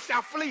and he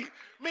shall flee.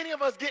 Many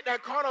of us get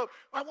that caught up.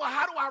 Like, well,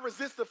 how do I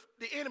resist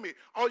the enemy?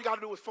 All you got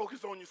to do is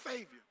focus on your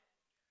Savior.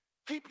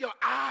 Keep your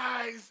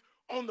eyes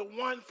on the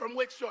one from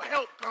which your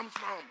help comes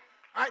from.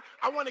 All right?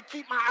 I want to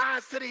keep my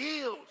eyes to the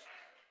hills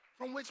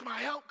from which my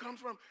help comes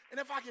from. And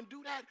if I can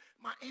do that,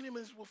 my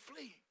enemies will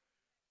flee.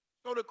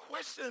 So the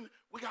question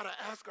we got to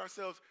ask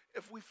ourselves,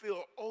 if we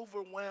feel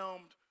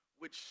overwhelmed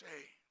with shame,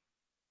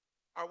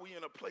 are we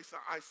in a place of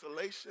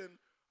isolation?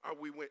 Are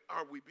we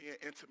being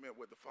intimate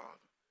with the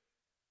Father?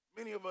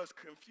 Many of us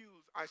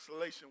confuse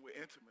isolation with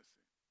intimacy.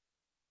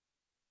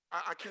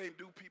 I can't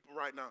do people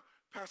right now.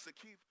 Pastor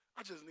Keith,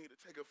 I just need to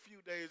take a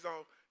few days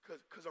off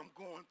because I'm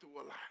going through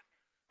a lot.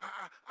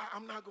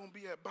 I'm not going to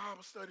be at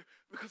Bible study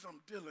because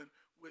I'm dealing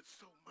with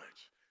so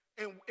much.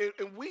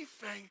 And we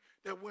think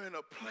that we're in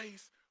a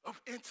place of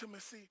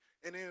intimacy,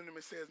 and the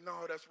enemy says,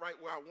 no, that's right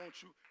where I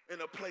want you,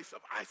 in a place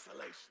of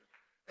isolation.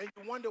 And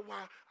you wonder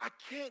why I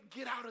can't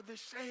get out of this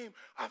shame.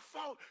 I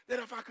thought that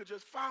if I could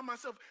just find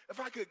myself, if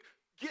I could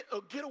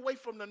get away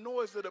from the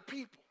noise of the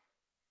people.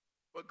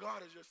 But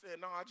God is just saying,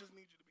 no, I just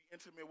need you to be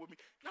intimate with me.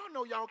 Y'all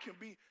know y'all can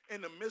be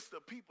in the midst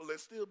of people and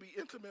still be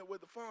intimate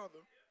with the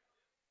Father.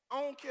 I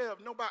don't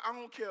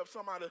care if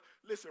somebody,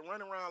 listen,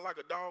 running around like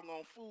a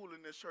doggone fool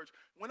in this church.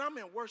 When I'm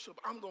in worship,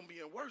 I'm going to be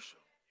in worship.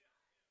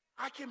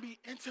 I can be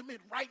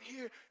intimate right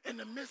here in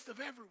the midst of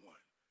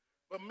everyone.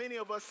 But many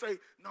of us say,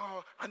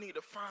 no, I need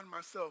to find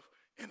myself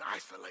in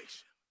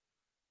isolation.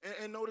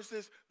 And notice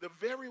this, the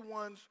very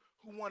ones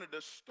who wanted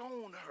to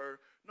stone her,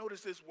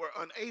 notice this, were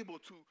unable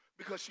to,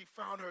 because she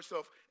found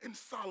herself in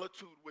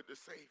solitude with the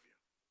Savior.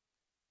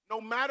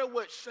 No matter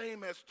what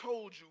shame has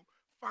told you,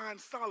 find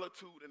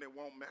solitude and it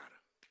won't matter.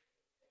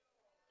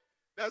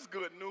 That's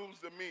good news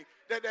to me.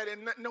 That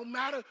no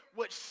matter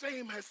what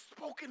shame has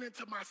spoken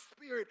into my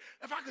spirit,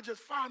 if I could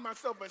just find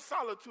myself in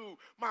solitude,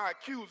 my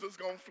accuser's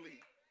going to flee.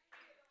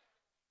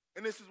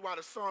 And this is why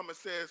the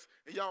psalmist says,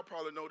 and y'all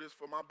probably know this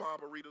for my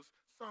Bible readers,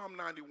 Psalm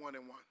 91:1.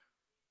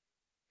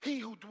 He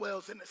who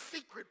dwells in the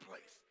secret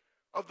place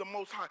of the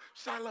Most High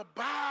shall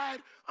abide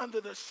under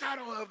the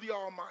shadow of the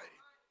Almighty.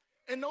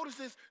 And notice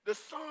this, the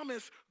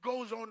psalmist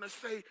goes on to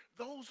say,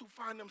 those who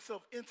find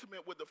themselves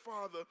intimate with the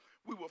Father,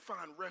 we will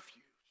find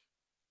refuge.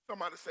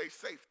 Somebody say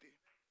safety.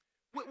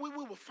 We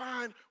will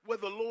find where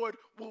the Lord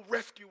will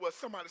rescue us.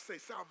 Somebody say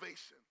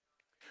salvation.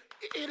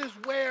 It is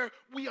where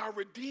we are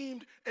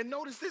redeemed. And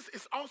notice this,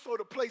 it's also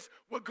the place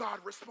where God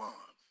responds.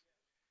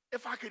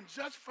 If I can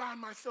just find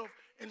myself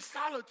in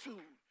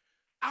solitude,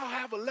 I'll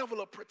have a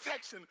level of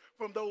protection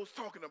from those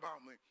talking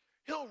about me.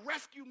 He'll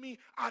rescue me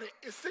out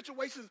of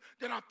situations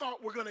that I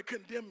thought were going to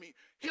condemn me.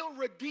 He'll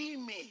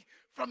redeem me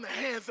from the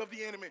hands of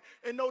the enemy.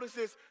 And notice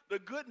this, the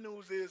good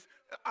news is,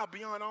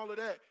 beyond all of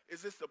that,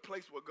 is this the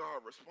place where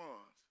God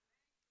responds.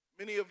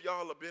 Many of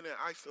y'all have been in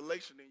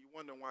isolation and you're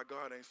wondering why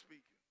God ain't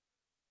speaking.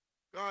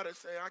 God is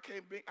saying, I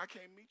can't meet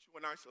you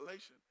in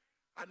isolation.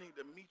 I need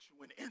to meet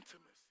you in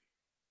intimacy.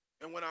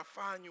 And when I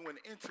find you in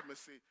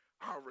intimacy,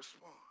 I'll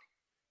respond.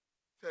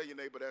 Tell your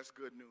neighbor that's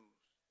good news.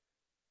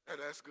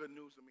 That's good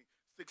news to me.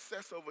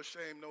 Success over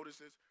shame, notice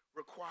this,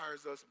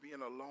 requires us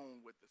being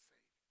alone with the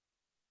Savior.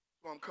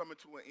 So I'm coming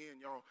to an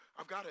end, y'all.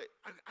 I gotta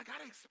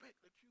expect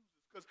accusers,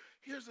 because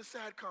here's the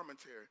sad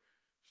commentary.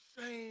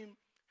 Shame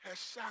has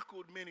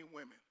shackled many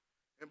women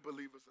and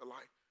believers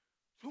alike.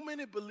 Too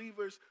many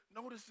believers,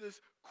 notice this,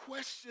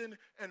 question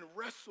and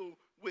wrestle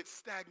with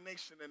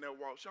stagnation in their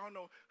walks. Y'all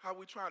know how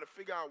we try to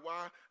figure out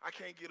why I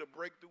can't get a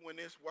breakthrough in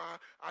this, why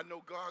I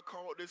know God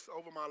called this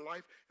over my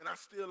life and I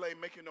still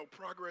ain't making no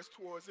progress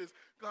towards this.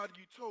 God,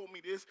 you told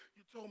me this.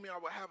 You told me I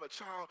would have a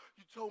child.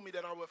 You told me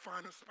that I would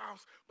find a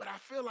spouse. But I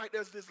feel like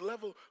there's this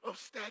level of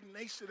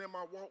stagnation in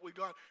my walk with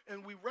God.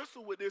 And we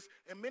wrestle with this,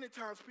 and many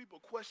times people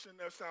question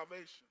their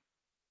salvation.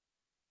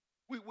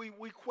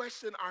 We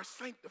question our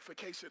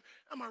sanctification.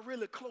 Am I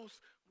really close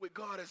with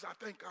God as I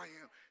think I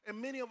am? And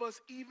many of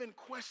us even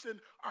question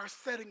our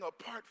setting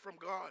apart from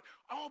God,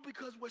 all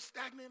because we're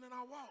stagnant in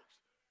our walks.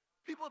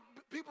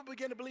 People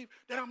begin to believe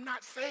that I'm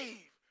not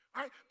saved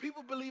All right?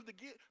 People believe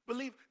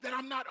that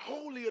I'm not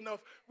holy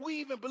enough.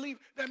 We even believe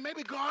that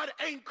maybe God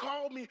ain't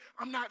called me.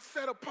 I'm not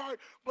set apart.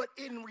 But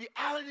in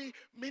reality,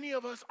 many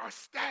of us are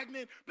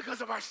stagnant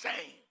because of our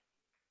shame.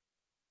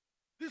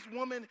 This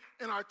woman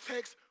in our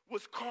text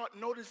was caught,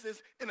 notice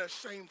this, in a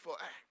shameful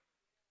act.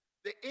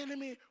 The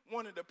enemy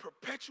wanted to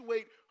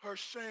perpetuate her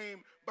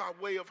shame by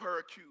way of her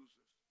accusers.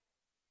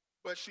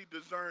 But she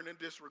discerned and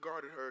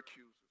disregarded her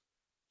accusers.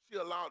 She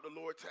allowed the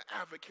Lord to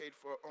advocate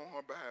for her on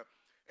her behalf.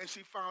 And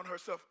she found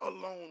herself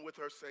alone with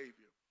her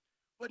Savior.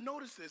 But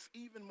notice this,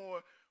 even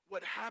more,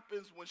 what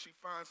happens when she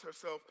finds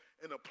herself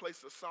in a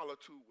place of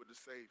solitude with the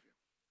Savior.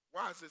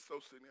 Why is this so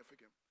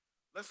significant?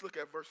 Let's look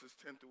at verses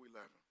 10 through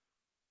 11.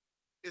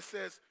 It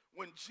says,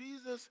 when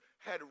Jesus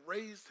had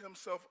raised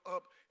himself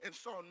up and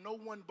saw no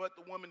one but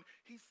the woman,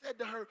 he said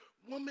to her,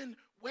 "Woman,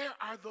 where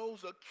are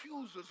those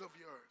accusers of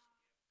yours?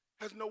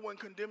 Has no one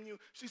condemned you?"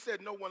 She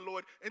said, "No one,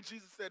 Lord." And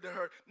Jesus said to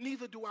her,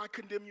 "Neither do I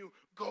condemn you.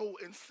 Go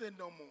and sin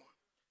no more."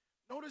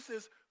 Notice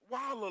this,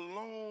 while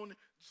alone,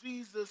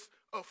 Jesus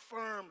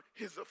affirmed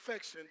his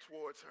affection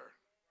towards her.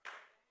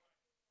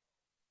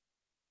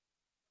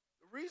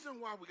 The reason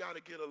why we got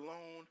to get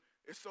alone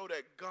is so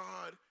that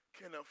God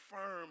can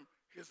affirm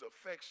his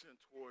affection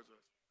towards us.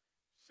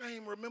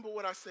 Shame, remember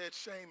what I said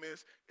shame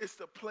is? It's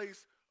the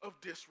place of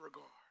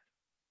disregard.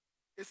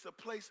 It's a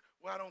place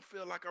where I don't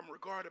feel like I'm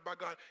regarded by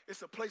God.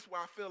 It's a place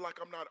where I feel like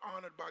I'm not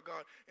honored by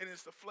God. And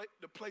it's the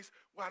place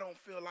where I don't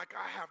feel like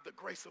I have the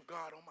grace of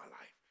God on my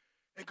life.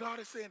 And God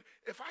is saying,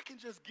 if I can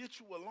just get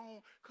you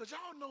alone, because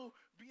y'all know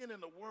being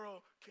in the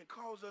world can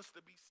cause us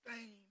to be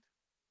stained.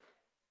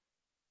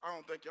 I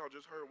don't think y'all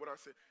just heard what I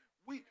said.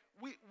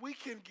 We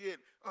can get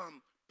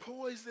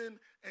poisoned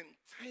and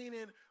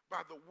tainted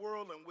by the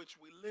world in which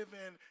we live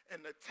in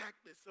and the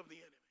tactics of the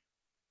enemy.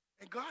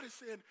 And God is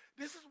saying,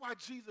 this is why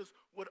Jesus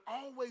would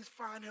always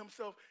find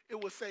himself, it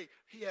would say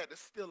he had to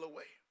steal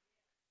away.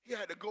 He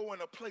had to go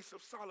in a place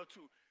of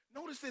solitude.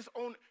 Notice this,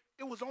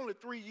 it was only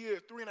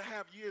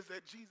 3.5 years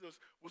that Jesus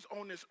was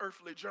on this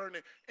earthly journey.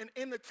 And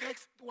in the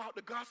text throughout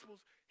the Gospels,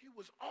 he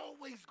was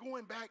always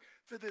going back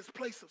to this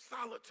place of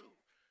solitude.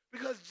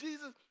 Because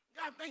Jesus,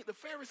 I think the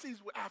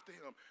Pharisees were after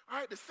him. All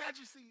right, the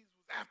Sadducees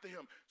was after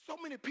him. So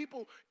many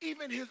people,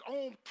 even his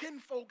own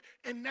kinfolk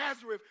in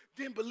Nazareth,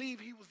 didn't believe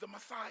he was the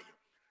Messiah.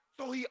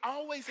 So he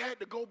always had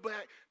to go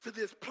back to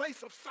this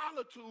place of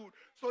solitude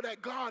so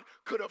that God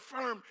could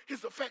affirm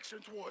his affection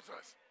towards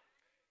us.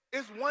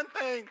 It's one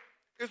thing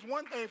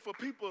for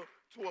people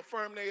to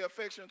affirm their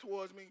affection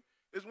towards me.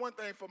 It's one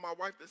thing for my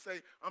wife to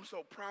say, "I'm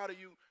so proud of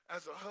you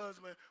as a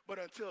husband," but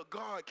until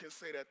God can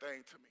say that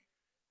thing to me,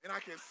 and I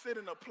can sit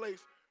in a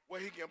place where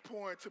he can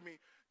pour into me.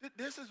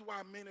 This is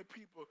why many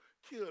people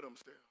kill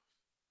themselves.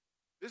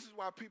 This is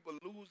why people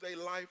lose their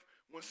life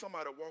when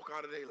somebody walk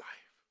out of their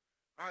life.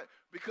 All right?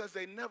 Because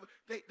they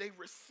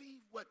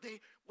receive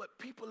what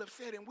people have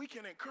said, and we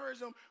can encourage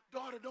them,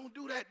 "Daughter, don't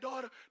do that,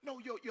 daughter. No,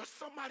 you're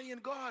somebody in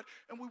God."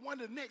 And we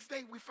wonder the next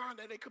day we find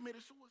that they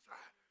committed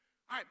suicide.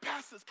 All right,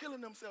 pastors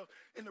killing themselves.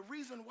 And the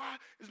reason why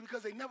is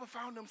because they never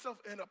found themselves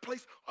in a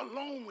place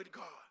alone with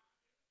God,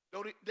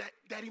 though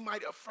that he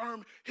might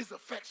affirm his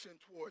affection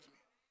towards me.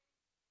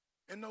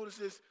 And notice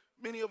this,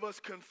 many of us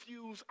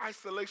confuse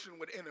isolation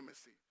with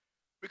intimacy.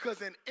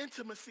 Because in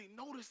intimacy,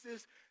 notice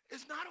this,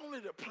 it's not only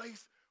the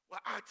place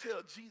where I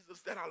tell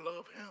Jesus that I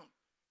love him,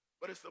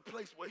 but it's the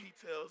place where he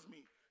tells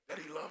me that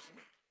he loves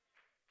me.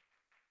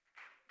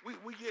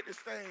 We get this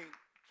thing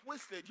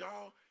twisted,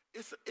 y'all.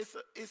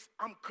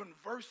 I'm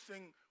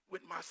conversing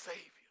with my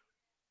Savior.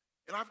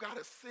 And I've got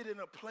to sit in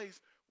a place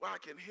where I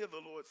can hear the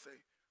Lord say,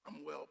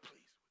 "I'm well pleased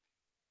with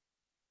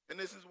you." And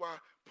this is why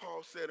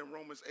Paul said in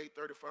Romans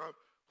 8:35,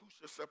 "Who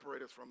shall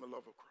separate us from the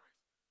love of Christ?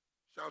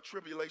 Shall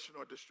tribulation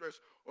or distress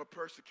or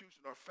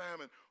persecution or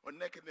famine or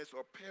nakedness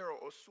or peril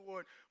or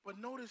sword?" But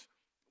notice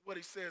what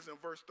he says in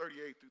verse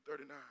 38 through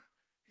 39.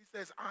 He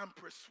says, "I'm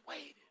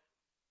persuaded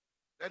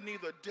that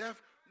neither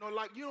death nor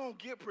life." You don't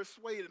get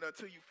persuaded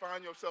until you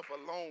find yourself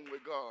alone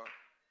with God.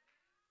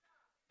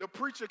 The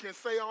preacher can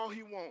say all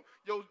he wants.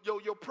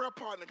 Your prayer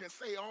partner can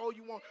say all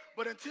you want.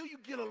 But until you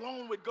get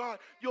alone with God,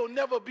 you'll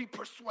never be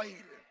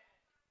persuaded.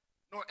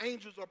 Nor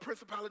angels or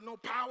principalities, nor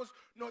powers,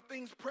 nor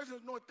things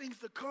present, nor things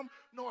to come,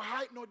 nor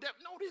height, nor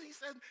depth. Notice he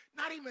says,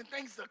 not even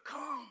things to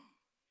come,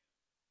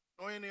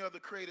 nor any other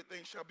created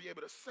thing shall be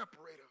able to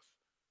separate us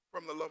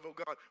from the love of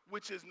God,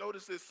 which is,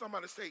 notice this,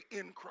 somebody say,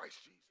 in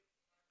Christ Jesus.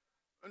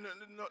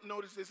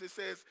 Notice this, it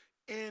says,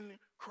 in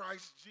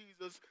Christ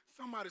Jesus.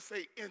 Somebody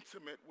say,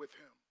 intimate with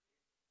him.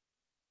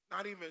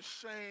 Not even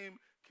shame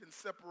can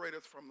separate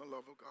us from the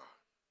love of God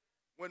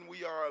when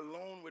we are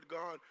alone with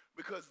God,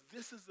 because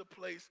this is the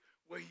place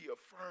where he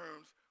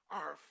affirms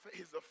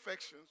his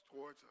affections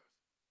towards us.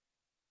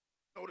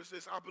 Notice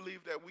this, I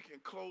believe that we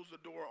can close the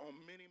door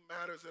on many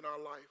matters in our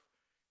life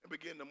and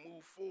begin to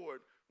move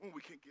forward when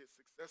we can get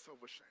success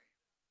over shame.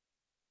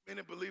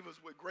 Many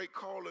believers with great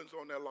callings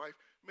on their life,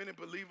 many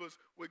believers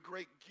with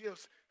great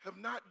gifts have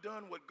not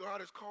done what God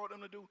has called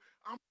them to do.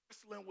 I'm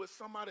counseling with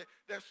somebody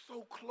that's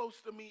so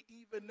close to me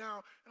even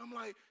now. And I'm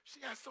like, she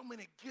has so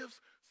many gifts,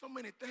 so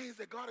many things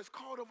that God has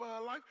called over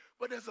her life,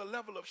 but there's a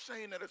level of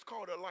shame that has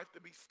caused her life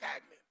to be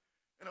stagnant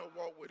in her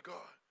walk with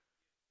God.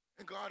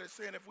 And God is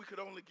saying if we could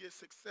only get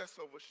success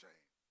over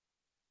shame,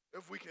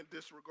 if we can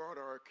disregard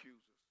our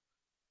accusers,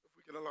 if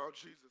we can allow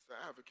Jesus to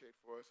advocate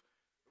for us,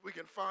 if we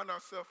can find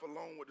ourselves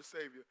alone with the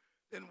Savior,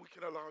 then we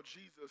can allow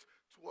Jesus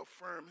to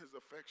affirm his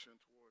affection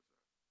towards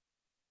us.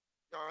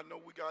 Y'all, I know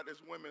we got this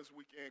women's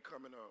weekend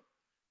coming up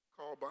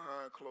called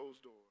Behind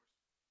Closed Doors.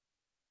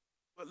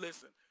 But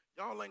listen,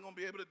 y'all ain't going to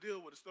be able to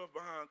deal with the stuff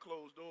behind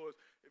closed doors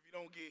if you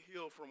don't get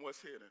healed from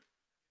what's hidden.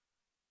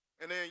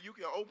 And then you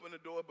can open the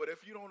door, but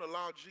if you don't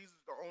allow Jesus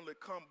to only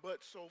come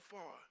but so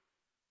far,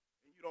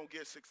 and you don't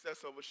get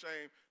success over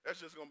shame, that's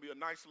just going to be a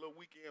nice little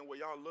weekend where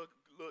y'all look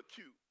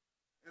cute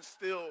and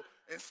still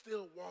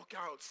walk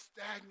out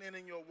stagnant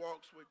in your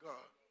walks with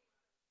God.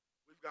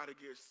 We got to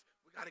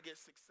get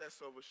success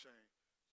over shame.